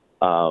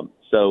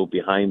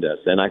behind us.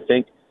 And I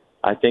think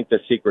the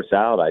secret's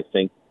out. I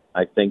think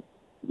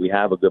we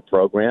have a good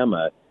program,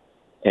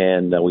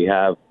 and we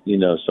have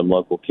some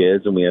local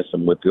kids, and we have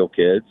some Whitfield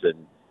kids,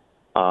 and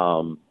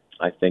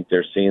I think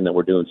they're seeing that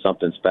we're doing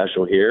something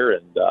special here,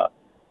 and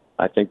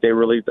I think they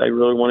really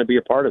want to be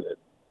a part of it.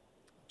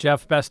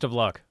 Jeff, best of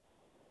luck.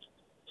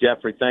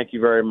 Jeffrey, thank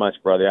you very much,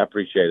 brother. I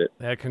appreciate it.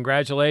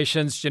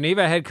 Congratulations.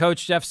 Geneva head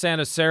coach Jeff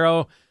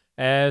Santicero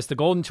as the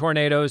Golden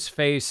Tornadoes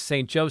face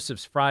St.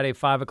 Joseph's Friday,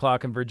 5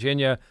 o'clock in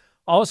Virginia.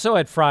 Also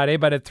at Friday,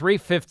 but at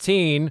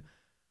 3:15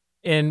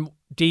 in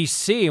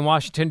D.C., in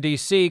Washington,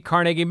 D.C.,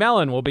 Carnegie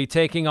Mellon will be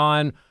taking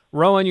on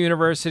Rowan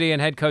University,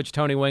 and head coach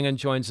Tony Wingen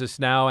joins us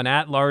now, an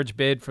at-large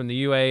bid from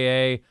the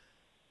UAA.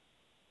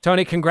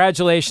 Tony,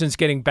 congratulations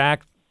getting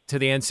back to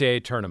the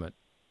NCAA tournament.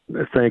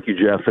 Thank you,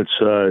 Jeff.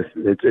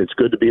 It's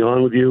good to be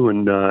on with you,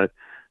 and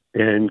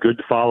good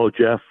to follow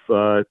Jeff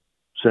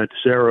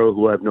Santicero,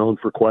 who I've known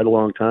for quite a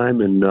long time,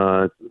 and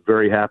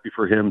very happy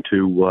for him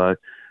to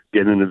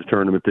get into the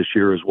tournament this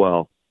year as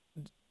well.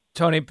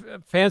 Tony,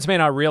 fans may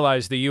not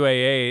realize the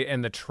UAA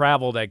and the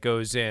travel that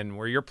goes in,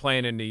 where you're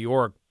playing in New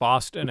York,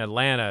 Boston,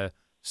 Atlanta,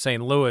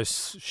 St.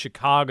 Louis,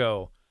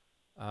 Chicago,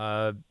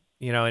 and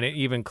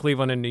even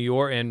Cleveland and New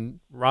York and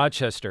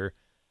Rochester.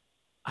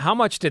 How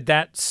much did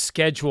that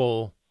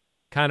schedule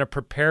kind of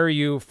prepare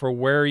you for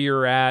where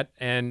you're at,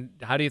 and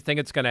how do you think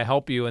it's going to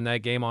help you in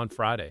that game on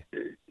Friday?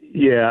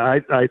 Yeah,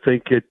 I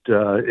think just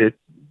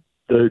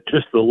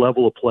the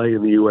level of play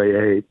in the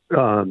UAA,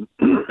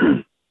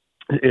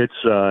 it's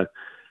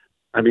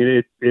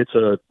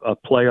a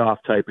playoff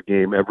type of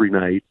game every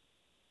night,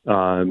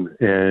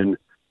 and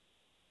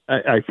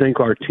I think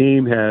our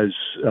team has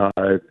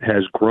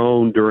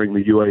grown during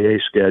the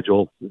UAA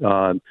schedule,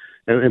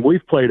 and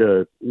we've played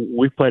an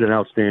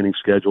outstanding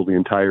schedule the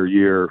entire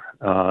year.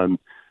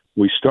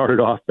 We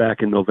started off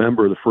back in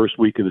November, the first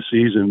week of the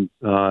season.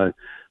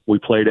 We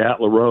played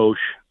at La Roche,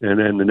 and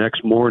then the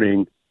next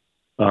morning,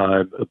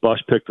 a bus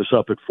picked us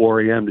up at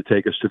 4 a.m. to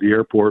take us to the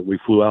airport. We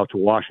flew out to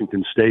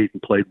Washington State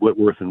and played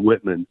Whitworth and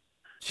Whitman.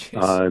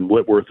 And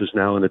Whitworth is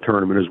now in the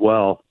tournament as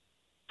well.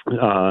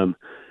 And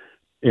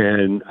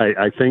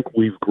I think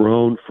we've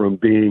grown from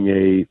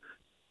being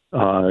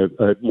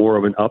a more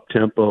of an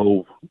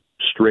up-tempo,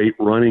 straight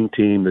running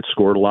team that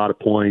scored a lot of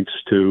points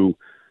to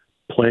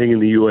playing in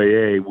the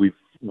UAA.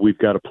 We've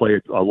got to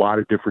play a lot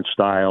of different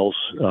styles.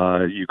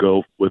 You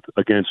go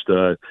against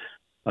a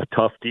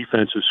tough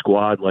defensive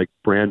squad like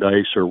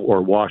Brandeis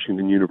or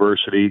Washington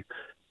University,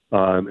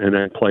 and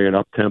then play an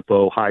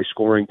up-tempo,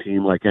 high-scoring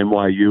team like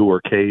NYU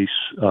or Case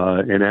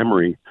and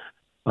Emory.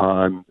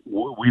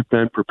 We've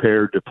been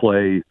prepared to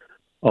play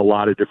a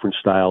lot of different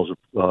styles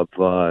of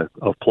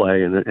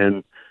play,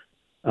 and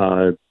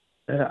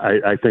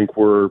I think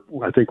we're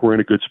in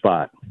a good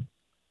spot.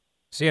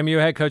 CMU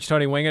head coach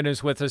Tony Wingen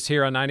is with us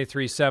here on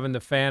 93.7 The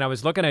Fan. I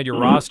was looking at your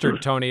roster,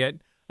 Tony. I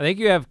think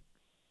you have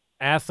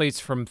athletes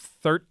from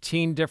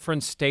 13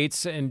 different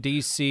states in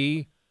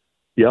D.C.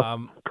 Yep,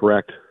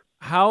 correct.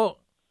 How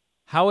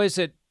is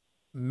it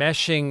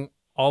meshing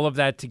all of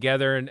that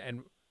together,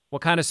 and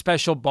what kind of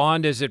special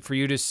bond is it for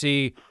you to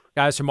see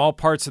guys from all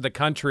parts of the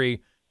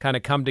country kind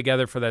of come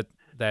together for that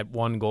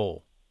one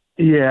goal?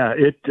 Yeah,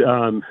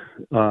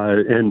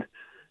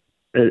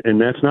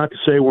 and that's not to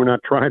say we're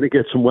not trying to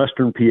get some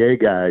Western PA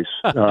guys.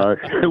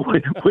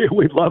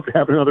 We'd love to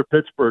have another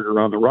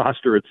Pittsburgher on the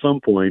roster at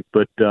some point,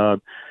 but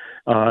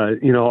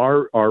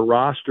our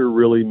roster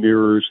really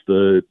mirrors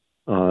the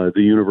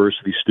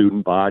university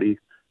student body,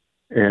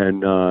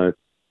 and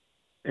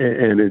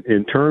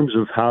in terms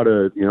of how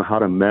to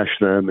mesh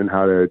them and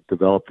how to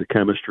develop the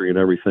chemistry and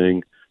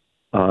everything,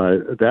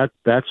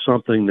 that's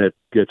something that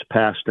gets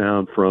passed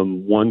down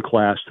from one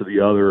class to the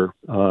other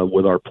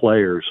with our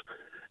players.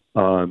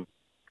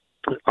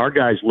 Our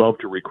guys love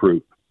to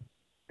recruit,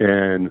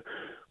 and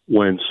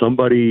when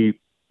somebody,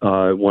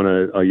 when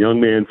a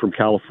young man from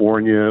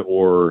California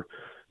or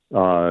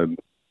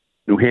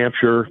New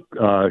Hampshire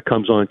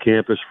comes on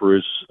campus for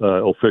his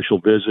official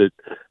visit,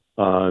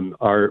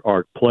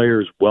 our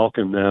players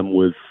welcome them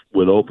with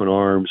open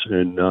arms,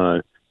 and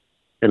I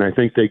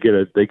think they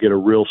get a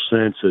real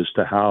sense as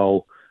to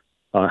how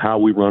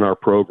we run our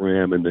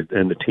program and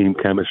the team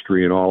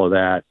chemistry and all of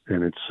that,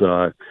 and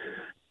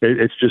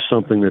it's just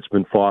something that's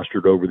been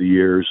fostered over the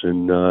years,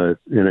 and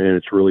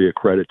it's really a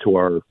credit to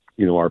our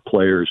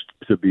players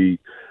to be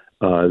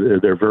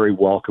they're very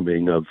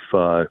welcoming of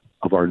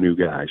our new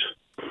guys.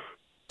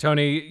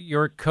 Tony,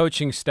 your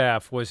coaching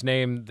staff was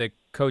named the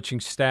coaching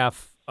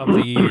staff of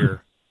the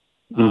year.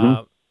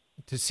 Mm-hmm.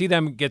 To see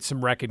them get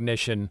some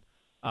recognition,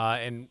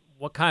 and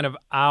what kind of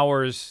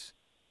hours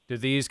do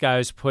these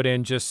guys put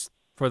in just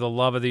for the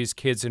love of these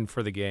kids and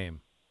for the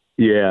game?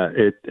 Yeah,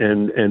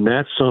 and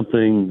that's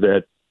something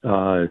that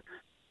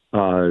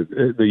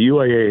the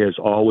UAA has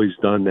always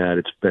done that.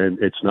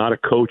 It's not a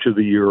Coach of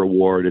the Year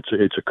award.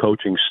 It's a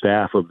Coaching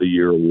Staff of the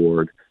Year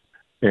award.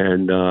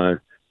 And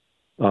our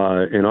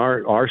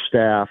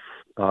staff,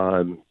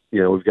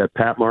 we've got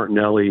Pat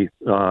Martinelli,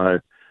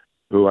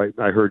 who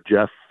I heard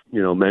Jeff,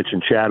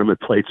 mention Chatham had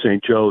played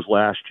St. Joe's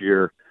last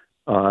year.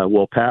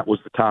 Well, Pat was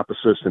the top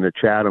assistant at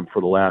Chatham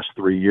for the last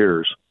 3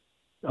 years.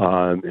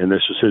 And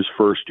this is his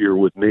first year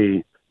with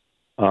me.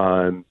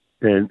 And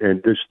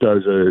just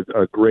does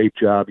a great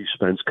job. He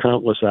spends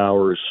countless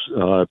hours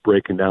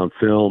breaking down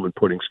film and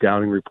putting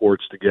scouting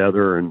reports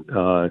together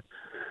and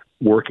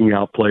working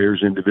out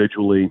players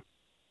individually.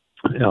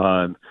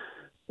 And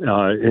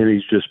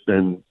he's just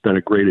been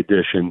a great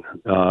addition.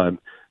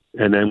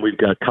 And then we've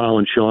got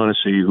Colin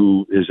Shaughnessy,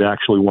 who is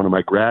actually one of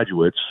my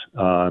graduates.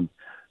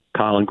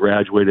 Colin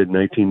graduated in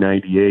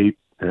 1998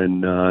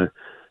 and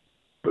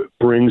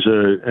brings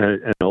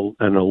an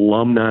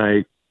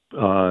alumni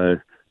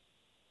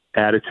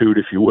attitude,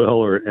 if you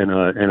will, and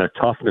a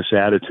toughness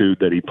attitude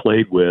that he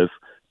played with.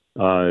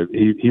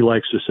 He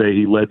likes to say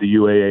he led the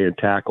UAA in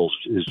tackles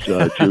his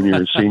junior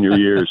and senior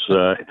years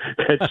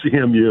at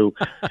CMU.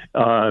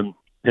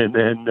 And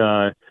then,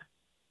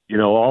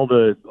 all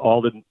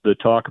the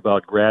talk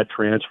about grad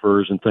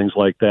transfers and things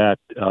like that.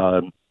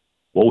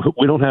 Well,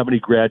 we don't have any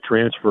grad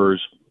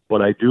transfers,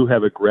 but I do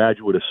have a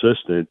graduate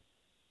assistant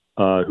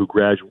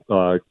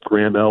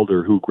Graham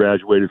Elder, who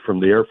graduated from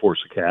the Air Force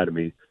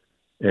Academy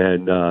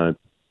and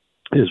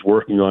is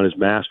working on his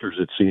master's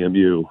at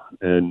CMU,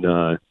 and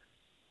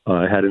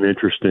had an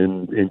interest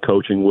in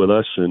coaching with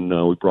us, and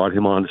we brought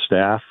him on to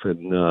staff,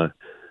 and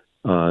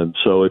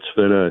so it's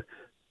been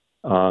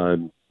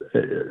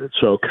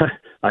so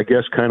I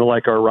guess kind of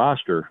like our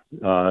roster.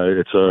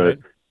 It's a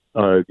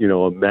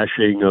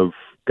meshing of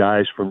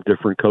guys from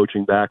different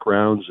coaching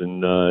backgrounds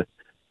and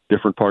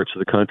different parts of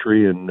the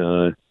country, and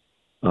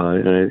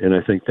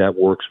I think that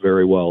works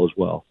very well as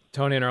well.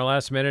 Tony, in our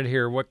last minute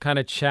here, what kind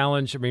of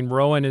challenge? I mean,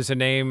 Rowan is a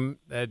name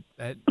that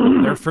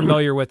they're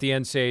familiar with the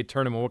NCAA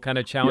tournament. What kind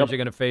of challenge are you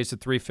going to face at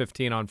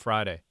 3:15 on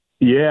Friday?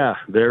 Yeah,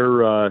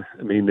 they're a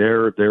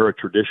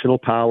traditional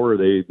power.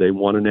 They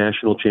won a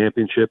national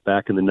championship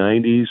back in the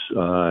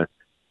 90s.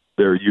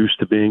 They're used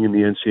to being in the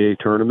NCAA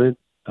tournament.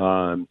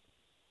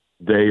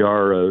 They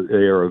are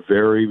a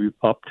very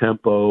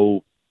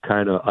up-tempo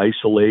kind of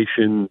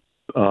isolation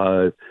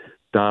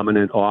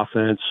dominant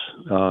offense.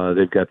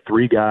 They've got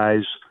three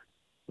guys.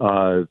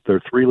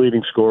 Their three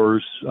leading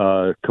scorers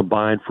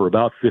combined for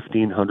about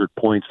 1,500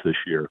 points this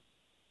year.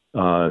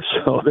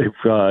 So they've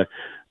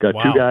got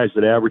two guys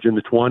that average in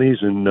the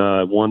 20s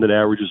and one that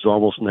averages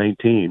almost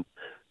 19.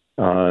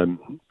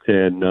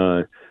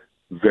 And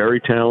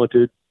very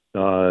talented,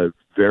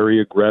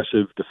 very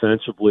aggressive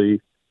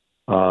defensively.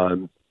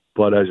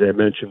 But as I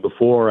mentioned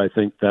before, I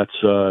think that's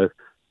an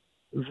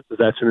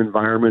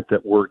environment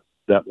that we're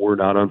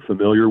not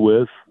unfamiliar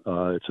with.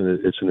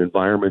 It's an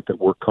environment that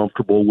we're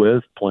comfortable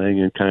with, playing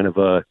in kind of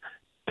a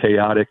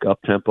chaotic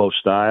up-tempo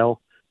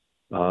style.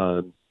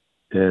 I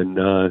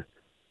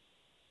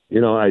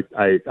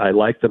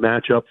like the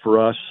matchup for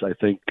us. I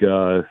think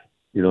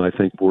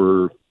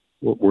we're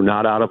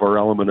not out of our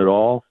element at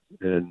all,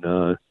 and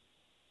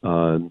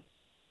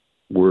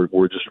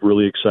we're just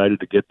really excited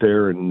to get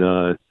there, and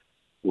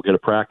we'll get a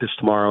practice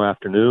tomorrow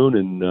afternoon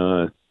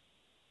and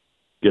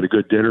get a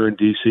good dinner in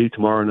D.C.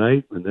 tomorrow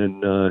night, and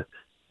then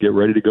get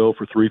ready to go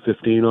for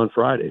 3:15 on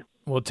Friday.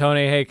 Well,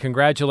 Tony, hey,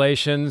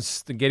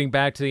 congratulations on getting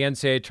back to the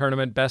NCAA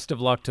tournament. Best of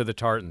luck to the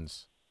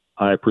Tartans.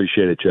 I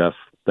appreciate it, Jeff.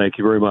 Thank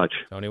you very much.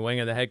 Tony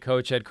Winger, the head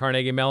coach at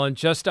Carnegie Mellon.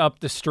 Just up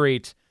the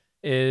street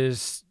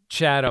is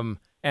Chatham,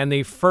 and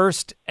the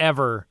first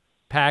ever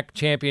PAC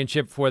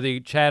championship for the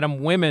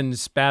Chatham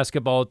women's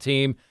basketball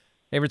team.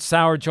 David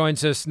Sauer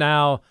joins us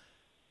now.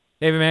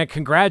 David, man,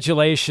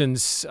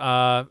 congratulations.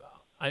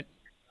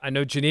 I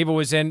know Geneva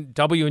was in.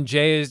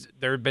 W&J,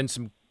 there have been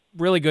some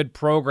really good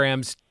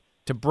programs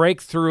to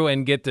break through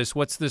and get this.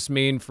 What's this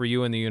mean for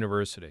you and the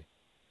university?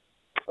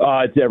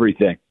 It's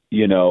everything,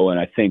 and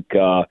I think,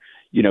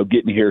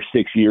 getting here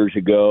 6 years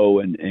ago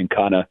and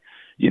kind of,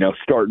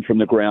 starting from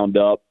the ground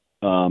up,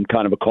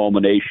 kind of a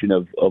culmination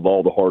of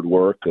all the hard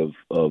work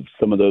of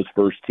some of those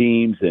first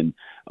teams and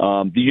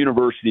the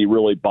university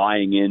really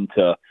buying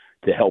into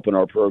helping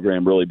our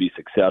program really be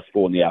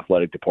successful in the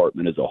athletic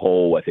department as a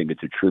whole. I think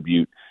it's a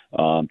tribute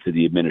to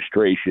the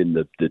administration,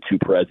 the two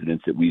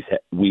presidents that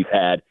we've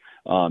had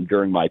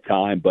during my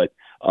time. But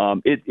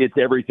it's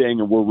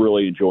everything, and we're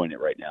really enjoying it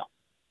right now.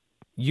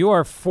 You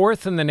are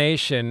fourth in the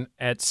nation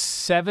at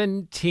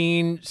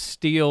 17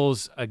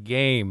 steals a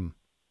game.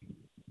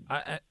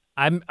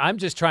 I'm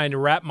just trying to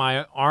wrap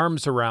my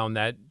arms around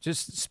that.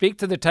 Just speak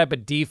to the type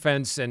of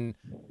defense and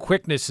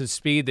quickness and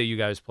speed that you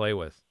guys play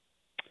with.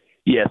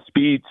 Yeah,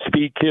 speed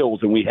kills,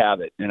 and we have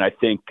it. And I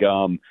think,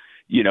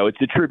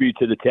 it's a tribute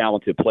to the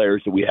talented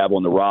players that we have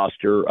on the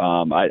roster.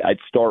 I'd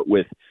start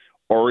with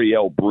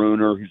Ariel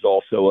Bruner, who's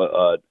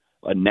also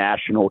a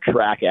national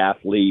track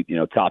athlete,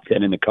 top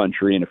 10 in the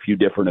country in a few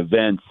different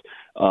events,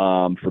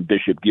 from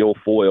Bishop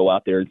Guilfoyle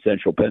out there in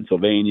central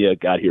Pennsylvania.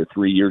 Got here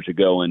 3 years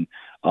ago and,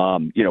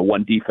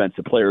 won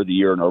Defensive Player of the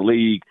Year in our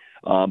league.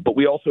 But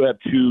we also have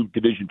 2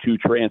 Division II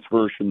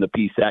transfers from the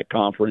PSAC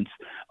conference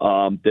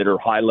that are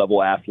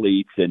high-level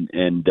athletes. And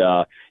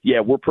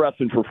we're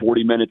pressing for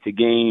 40 minutes a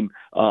game.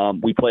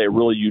 We play a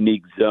really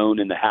unique zone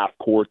in the half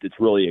court that's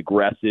really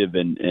aggressive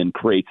and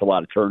creates a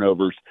lot of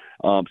turnovers.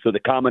 So the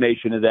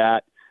combination of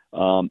that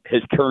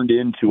has turned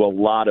into a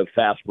lot of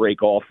fast break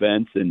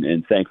offense,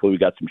 and thankfully we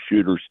got some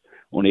shooters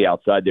on the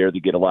outside there to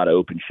get a lot of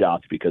open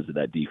shots because of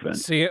that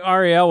defense. See,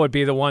 Ariel would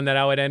be the one that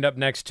I would end up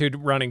next to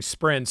running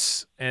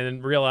sprints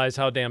and realize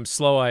how damn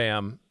slow I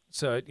am.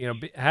 So,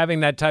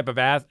 having that type of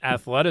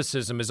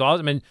athleticism is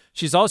awesome. I mean,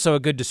 she's also a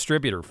good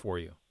distributor for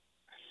you.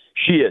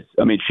 She is.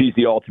 I mean, she's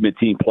the ultimate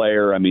team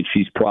player. I mean,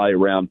 she's probably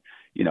around,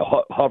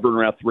 hovering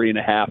around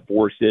 3.5,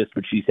 4 assists,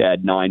 but she's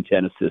had 9,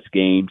 10 assist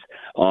games.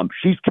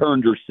 She's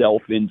turned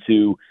herself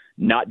into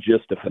not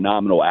just a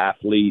phenomenal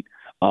athlete,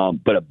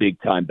 but a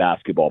big-time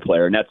basketball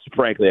player. And that's,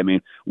 frankly,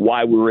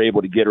 why we were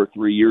able to get her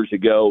 3 years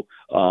ago.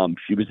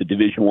 She was a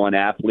Division I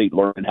athlete,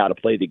 learning how to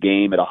play the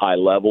game at a high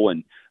level,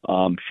 and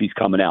she's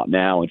coming out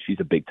now, and she's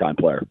a big-time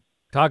player.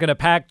 Talking to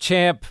PAC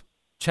champ,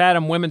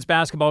 Chatham women's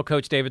basketball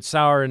coach David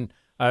Sauer, and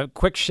a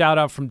quick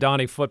shout-out from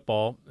Donnie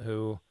Football,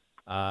 who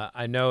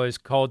I know has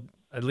called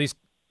at least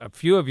a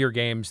few of your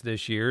games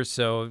this year,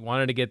 so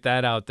wanted to get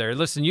that out there.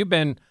 Listen, you've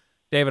been,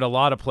 David, a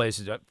lot of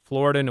places,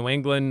 Florida, New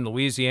England,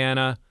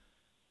 Louisiana.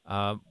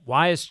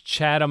 Why is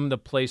Chatham the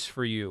place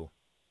for you?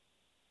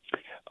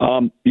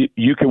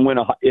 You can win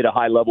at a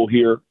high level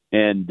here.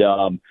 And,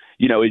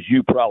 as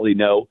you probably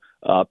know,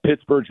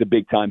 Pittsburgh's a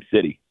big-time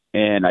city.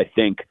 And I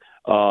think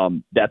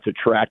that's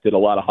attracted a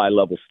lot of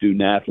high-level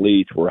student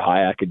athletes. We're a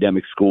high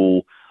academic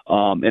school.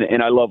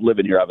 And I love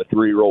living here. I have a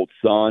 3-year-old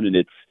son, and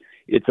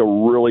it's a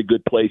really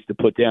good place to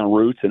put down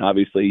roots and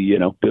obviously,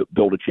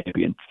 build a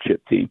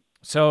championship team.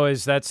 So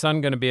is that son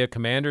going to be a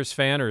Commanders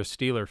fan or a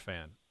Steeler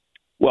fan?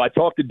 Well, I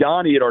talked to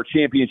Donnie at our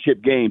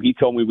championship game. He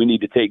told me we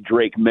need to take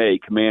Drake May,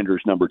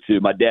 Commanders number 2.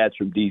 My dad's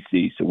from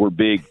D.C., so we're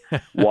big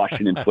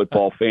Washington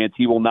football fans.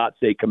 He will not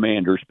say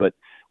Commanders, but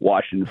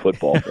Washington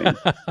football fans.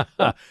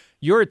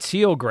 You're a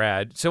Teal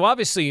grad, so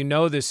obviously you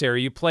know this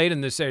area. You played in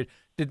this area.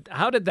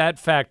 How did that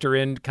factor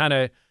in kind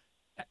of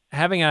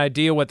having an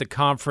idea what the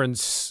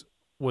conference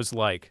was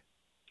like?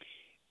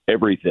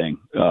 Everything.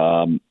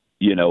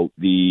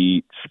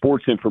 The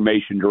sports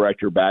information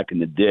director back in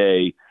the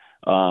day,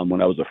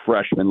 when I was a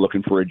freshman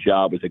looking for a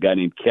job, was a guy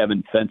named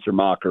Kevin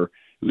Fenstermacher,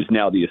 who is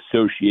now the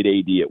associate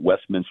AD at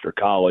Westminster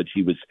College.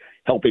 He was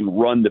helping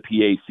run the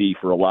PAC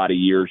for a lot of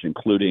years,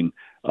 including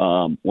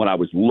when I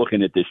was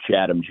looking at this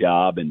Chatham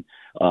job. And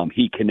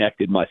he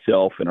connected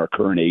myself and our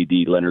current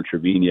AD, Leonard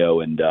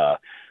Trevino, and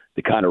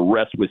the kind of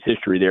rest was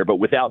history there. But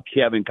without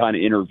Kevin kind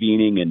of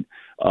intervening and,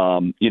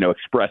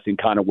 expressing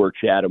kind of where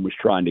Chatham was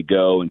trying to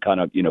go and kind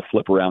of,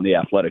 flip around the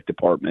athletic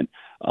department,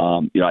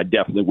 I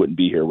definitely wouldn't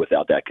be here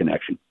without that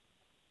connection.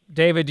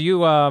 David,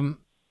 you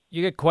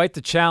get quite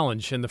the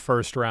challenge in the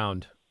first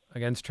round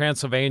against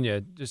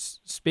Transylvania.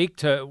 Just speak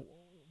to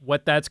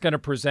what that's going to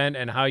present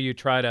and how you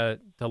try to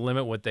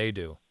limit what they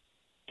do.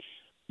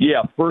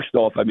 Yeah, first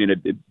off, a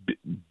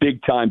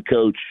big-time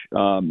coach,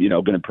 going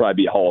to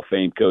probably be a Hall of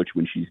Fame coach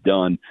when she's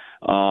done.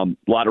 A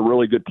lot of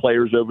really good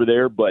players over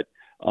there, but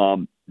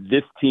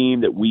this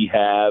team that we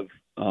have,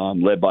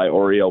 led by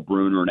Ariel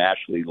Bruner and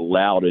Ashley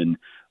Loudon,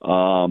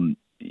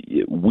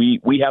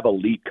 we have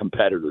elite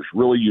competitors,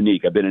 really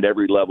unique. I've been at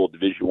every level,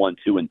 Division I,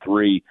 II, and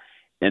III,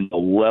 and the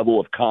level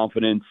of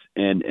confidence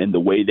and the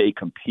way they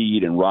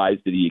compete and rise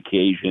to the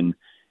occasion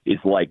is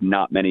like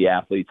not many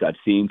athletes I've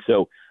seen.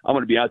 So I'm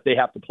going to be honest, they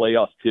have to play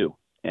us too.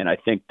 And I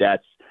think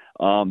that's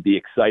the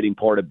exciting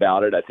part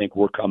about it. I think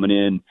we're coming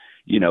in,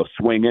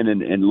 swinging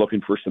and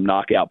looking for some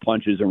knockout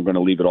punches, and we're going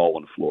to leave it all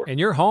on the floor. And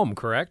you're home,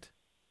 correct?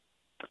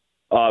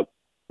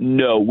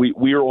 No,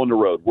 we are on the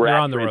road. We're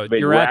on the road.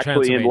 We're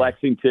actually in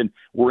Lexington.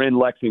 We're in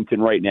Lexington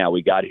right now.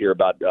 We got here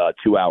about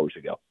 2 hours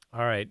ago.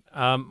 All right.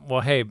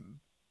 Well, hey,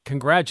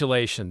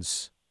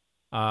 congratulations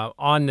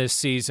on this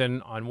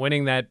season, on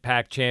winning that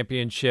PAC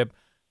championship.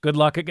 Good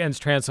luck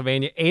against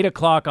Transylvania. 8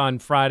 o'clock on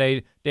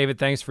Friday. David,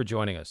 thanks for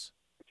joining us.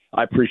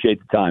 I appreciate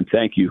the time.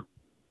 Thank you.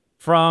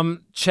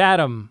 From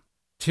Chatham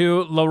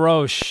to La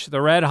Roche, the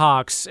Red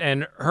Hawks,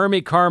 and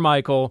Hermie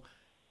Carmichael,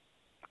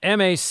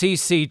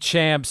 MACC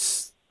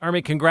champs.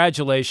 Hermie,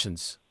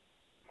 congratulations.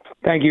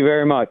 Thank you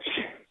very much.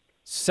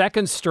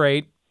 Second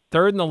straight,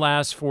 third in the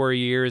last 4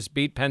 years,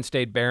 beat Penn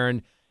State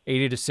Barron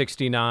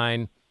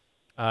 80-69.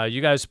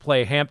 You guys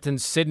play Hampton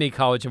Sydney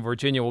College in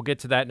Virginia. We'll get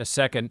to that in a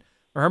second.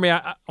 Hermie,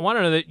 I want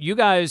to know that you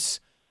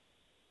guys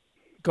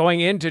going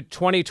into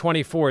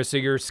 2024, so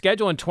your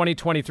schedule in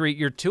 2023,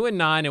 you're 2-9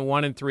 and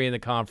 1-3 in the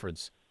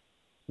conference.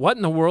 What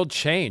in the world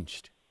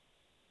changed?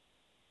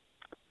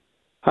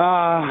 We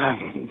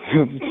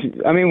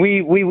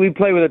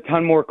play with a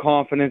ton more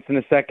confidence in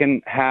the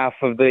second half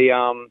of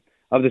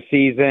the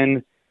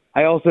season.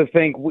 I also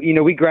think,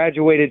 we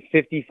graduated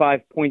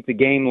 55 points a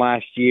game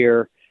last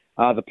year,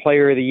 the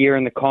player of the year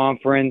in the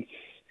conference,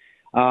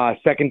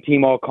 second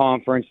team all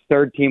conference,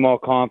 third team all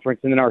conference,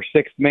 and then our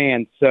sixth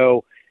man.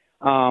 So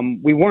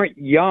we weren't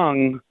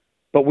young,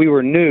 but we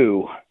were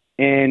new.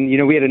 And,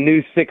 we had a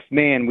new sixth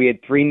man. We had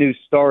 3 new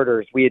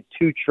starters. We had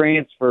 2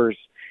 transfers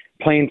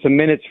playing some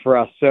minutes for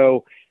us.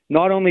 So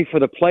not only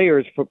for the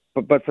players,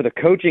 but for the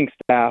coaching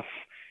staff,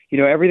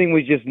 everything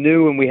was just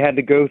new, and we had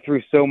to go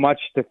through so much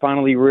to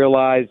finally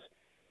realize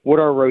what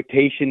our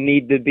rotation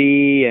needed to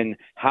be and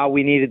how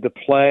we needed to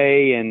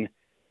play and,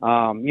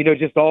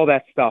 just all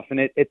that stuff. And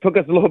it took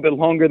us a little bit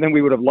longer than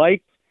we would have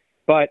liked,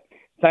 but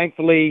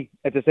thankfully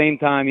at the same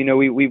time,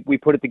 we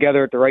put it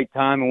together at the right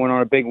time and went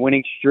on a big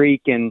winning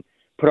streak and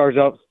put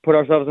ourselves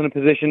in a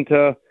position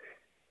to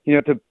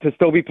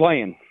still be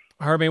playing.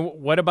 Hermie,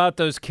 what about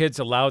those kids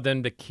allowed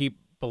them to keep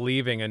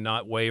believing and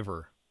not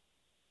waver?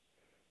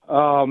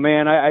 Oh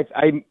man, I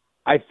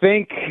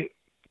think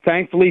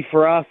thankfully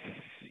for us,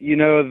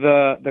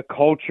 the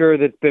culture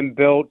that's been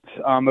built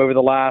over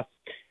the last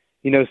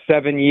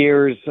 7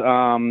 years,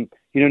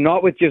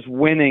 not with just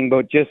winning,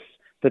 but just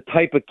the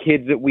type of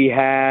kids that we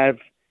have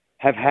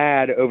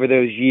had over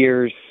those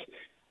years,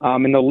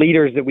 and the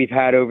leaders that we've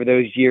had over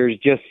those years,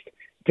 just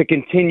to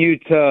continue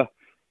to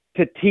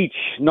teach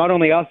not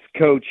only us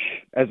coach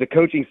as a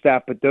coaching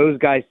staff, but those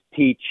guys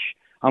teach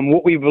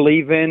what we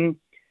believe in,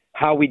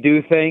 how we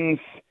do things,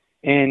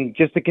 and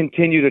just to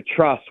continue to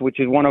trust, which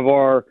is one of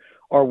our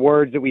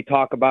words that we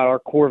talk about, our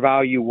core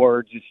value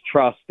words is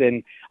trust.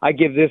 And I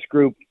give this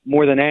group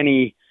more than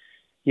any,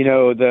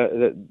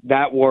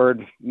 that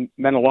word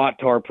meant a lot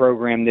to our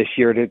program this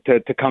year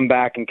to come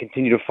back and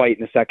continue to fight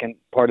in the second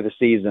part of the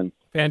season.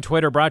 Fan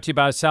Twitter brought to you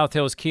by South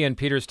Hills Kia in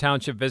Peters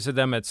Township. Visit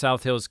them at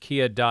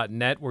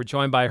southhillskia.net. We're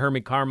joined by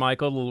Hermie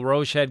Carmichael, the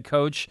Roche head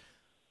coach.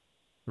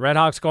 The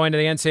Redhawks going to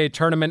the NCAA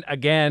tournament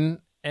again,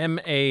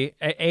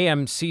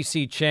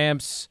 AMCC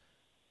champs.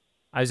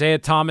 Isaiah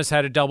Thomas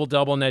had a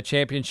double-double in that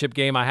championship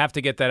game. I have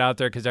to get that out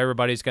there because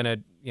everybody's going to,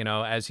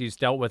 as he's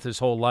dealt with his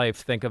whole life,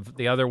 think of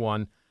the other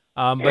one.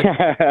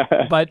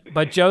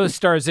 But Joe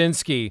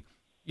Starzinski,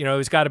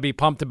 he's got to be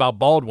pumped about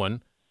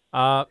Baldwin.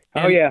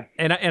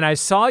 And I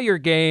saw your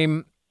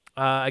game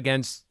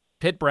against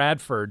Pitt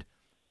Bradford,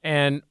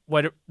 and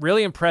what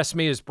really impressed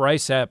me is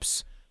Bryce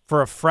Epps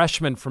for a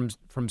freshman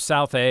from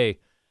South A.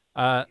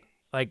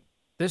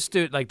 This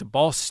dude, the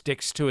ball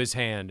sticks to his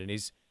hand, and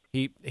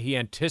he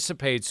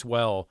anticipates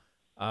well.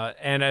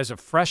 And as a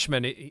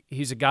freshman,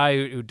 he's a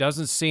guy who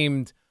doesn't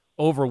seem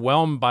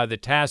overwhelmed by the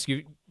task.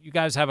 You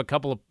guys have a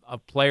couple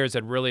of players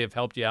that really have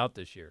helped you out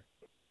this year.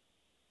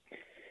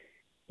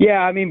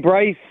 Yeah,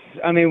 Bryce.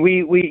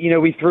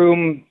 We threw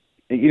him.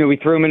 We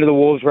threw him into the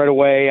wolves right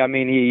away.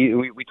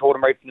 We told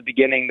him right from the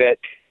beginning that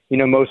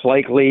most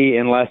likely,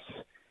 unless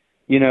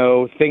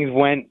things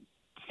went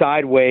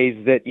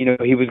sideways, that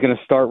he was going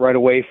to start right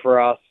away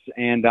for us.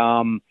 And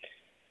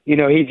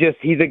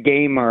he's a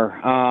gamer.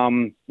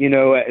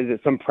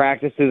 Some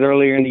practices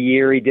earlier in the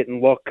year, he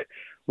didn't look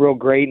real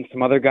great, and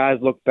some other guys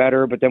looked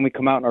better. But then we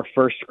come out in our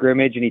first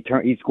scrimmage, and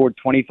he scored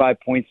 25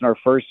 points in our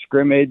first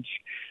scrimmage.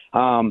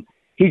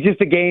 He's just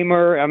a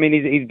gamer.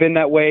 He's been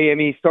that way.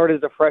 He started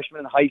as a freshman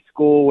in high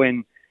school,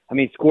 and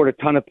he scored a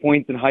ton of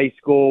points in high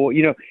school.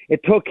 It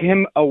took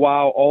him a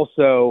while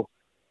also,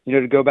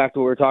 to go back to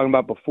what we were talking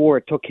about before.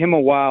 It took him a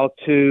while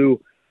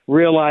to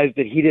realize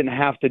that he didn't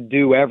have to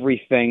do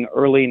everything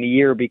early in the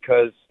year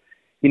because,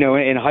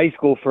 in high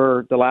school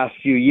for the last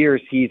few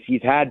years,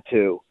 he's had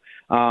to.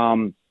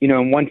 And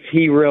once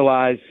he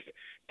realized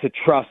to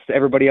trust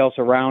everybody else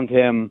around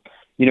him,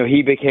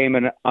 he became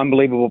an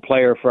unbelievable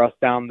player for us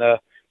down the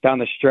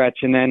stretch.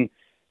 And then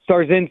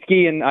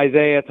Starzinski and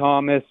Isaiah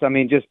Thomas,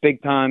 just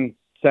big time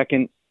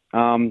second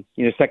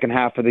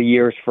half of the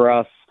years for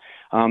us.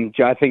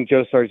 I think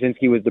Joe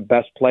Starzinski was the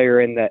best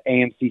player in the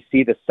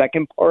AMCC, the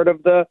second part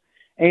of the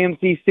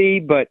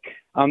AMCC, but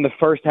the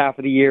first half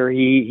of the year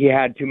he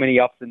had too many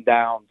ups and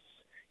downs,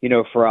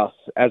 for us,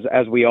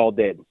 as we all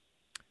did.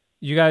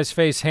 You guys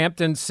face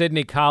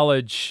Hampton-Sydney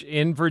College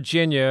in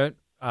Virginia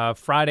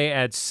Friday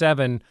at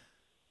 7.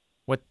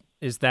 What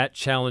is that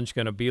challenge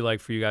going to be like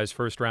for you guys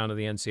first round of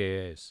the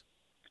NCAAs?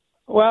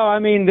 Well,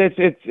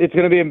 it's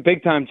going to be a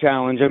big time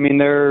challenge. If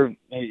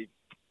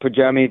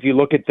you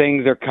look at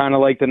things, they're kind of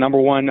like the number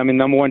one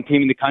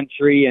team in the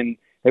country, and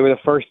they were the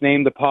first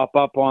name to pop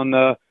up on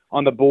the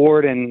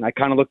board. And I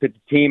kind of looked at the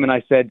team and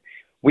I said,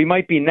 we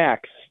might be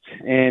next.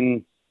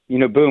 And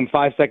boom,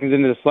 5 seconds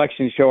into the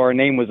selection show, our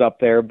name was up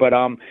there. But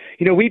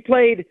we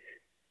played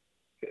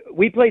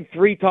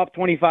 3 top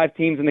 25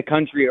 teams in the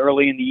country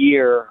early in the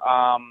year.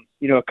 A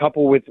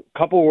couple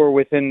were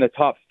within the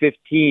top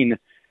 15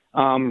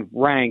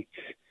 ranked.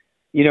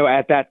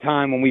 At that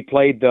time when we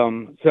played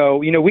them. So,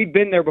 we've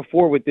been there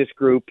before with this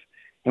group,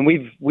 and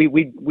we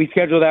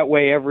schedule that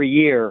way every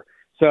year.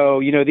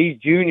 So, these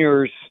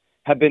juniors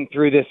have been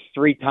through this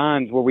 3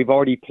 times where we've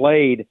already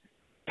played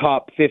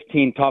top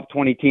 15, top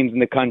 20 teams in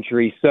the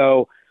country.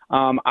 So,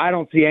 I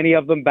don't see any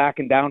of them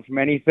backing down from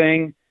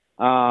anything.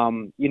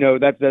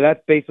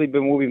 That's basically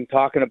been what we've been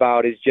talking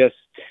about is just,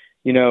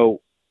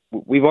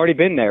 we've already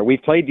been there.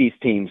 We've played these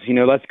teams.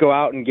 Let's go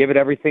out and give it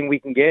everything we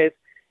can give.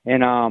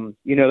 And,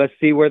 let's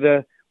see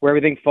where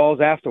everything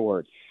falls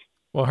afterwards.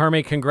 Well,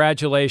 Hermie,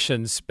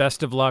 congratulations.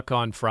 Best of luck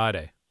on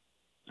Friday.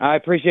 I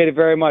appreciate it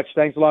very much.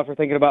 Thanks a lot for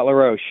thinking about La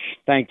Roche.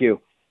 Thank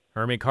you.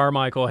 Hermie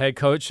Carmichael, head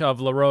coach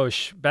of La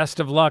Roche. Best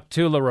of luck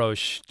to La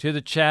Roche, to the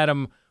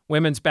Chatham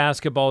women's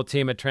basketball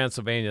team at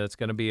Transylvania. That's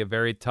going to be a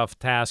very tough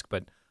task,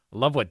 but I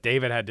love what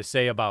David had to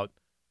say about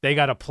they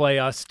got to play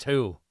us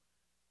too.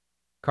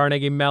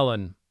 Carnegie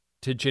Mellon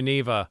to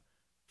Geneva.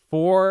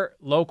 4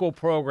 local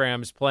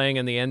programs playing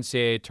in the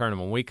NCAA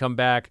tournament. When we come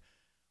back,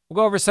 we'll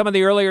go over some of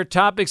the earlier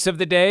topics of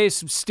the day,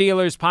 some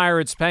Steelers,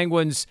 Pirates,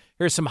 Penguins.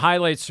 Here's some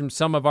highlights from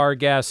some of our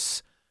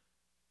guests.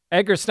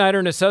 Edgar Snyder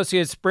 &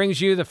 Associates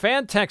brings you the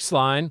fan text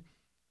line.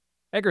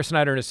 Edgar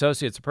Snyder &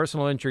 Associates, a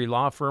personal injury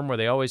law firm where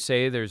they always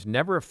say there's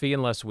never a fee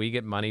unless we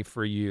get money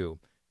for you.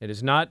 It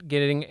is not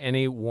getting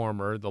any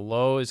warmer. The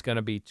low is going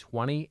to be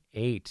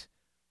 28.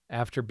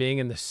 After being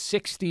in the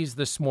 60s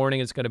this morning,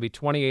 it's going to be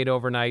 28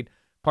 overnight.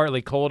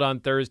 Partly cold on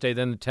Thursday,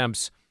 then the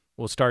temps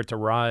will start to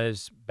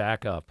rise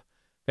back up.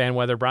 Fan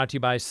weather brought to you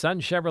by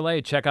Sun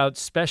Chevrolet. Check out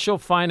special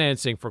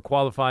financing for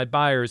qualified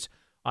buyers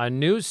on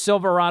new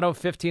Silverado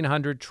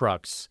 1500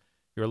 trucks.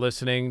 You're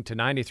listening to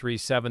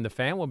 93.7 The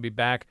Fan. We'll be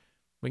back.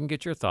 We can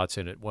get your thoughts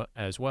in it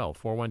as well.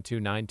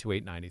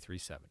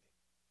 412-928-9370.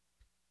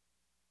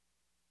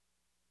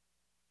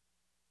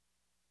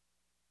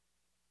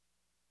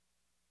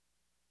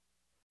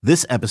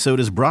 This episode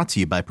is brought to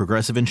you by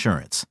Progressive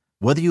Insurance.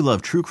 Whether you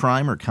love true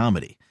crime or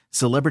comedy,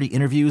 celebrity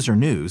interviews or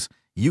news,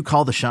 you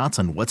call the shots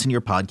on what's in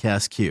your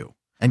podcast queue.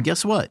 And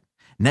guess what?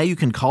 Now you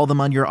can call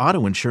them on your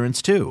auto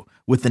insurance too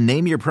with the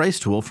Name Your Price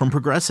tool from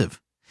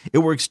Progressive. It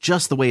works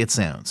just the way it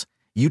sounds.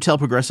 You tell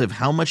Progressive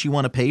how much you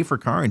want to pay for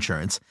car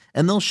insurance,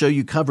 and they'll show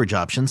you coverage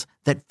options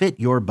that fit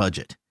your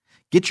budget.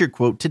 Get your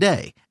quote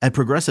today at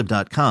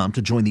Progressive.com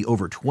to join the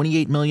over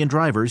 28 million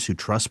drivers who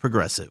trust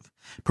Progressive.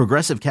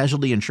 Progressive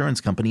Casualty Insurance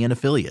Company and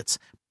Affiliates.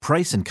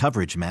 Price and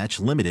coverage match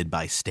limited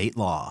by state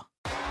law.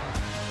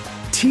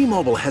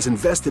 T-Mobile has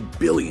invested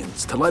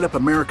billions to light up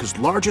America's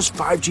largest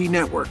 5G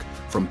network,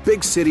 from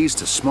big cities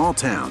to small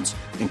towns,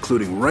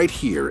 including right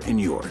here in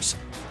yours.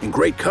 And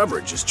great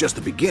coverage is just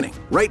the beginning.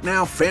 Right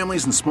now,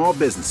 families and small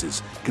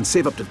businesses can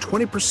save up to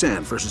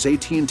 20% versus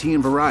AT&T and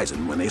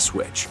Verizon when they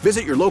switch.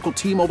 Visit your local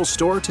T-Mobile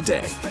store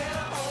today.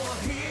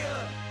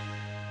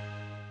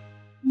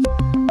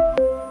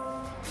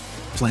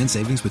 Plan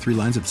savings with 3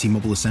 lines of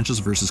T-Mobile Essentials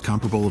versus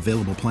comparable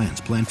available plans.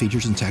 Plan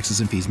features and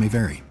taxes and fees may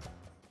vary.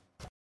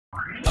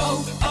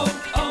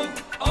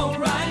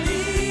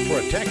 O'Reilly.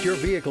 Protect your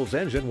vehicle's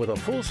engine with a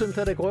full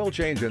synthetic oil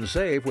change and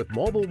save with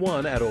Mobile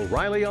One at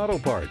O'Reilly Auto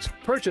Parts.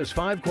 Purchase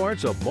 5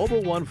 quarts of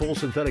Mobile One full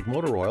synthetic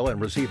motor oil and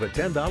receive a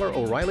 $10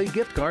 O'Reilly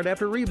gift card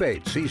after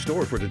rebate. See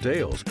store for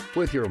details.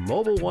 With your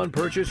Mobile One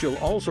purchase, you'll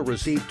also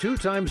receive 2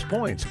 times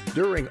points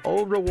during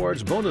O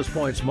Rewards Bonus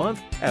Points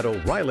Month at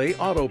O'Reilly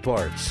Auto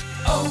Parts.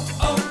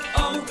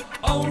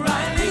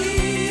 O'Reilly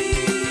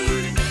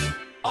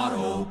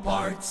Auto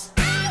Parts.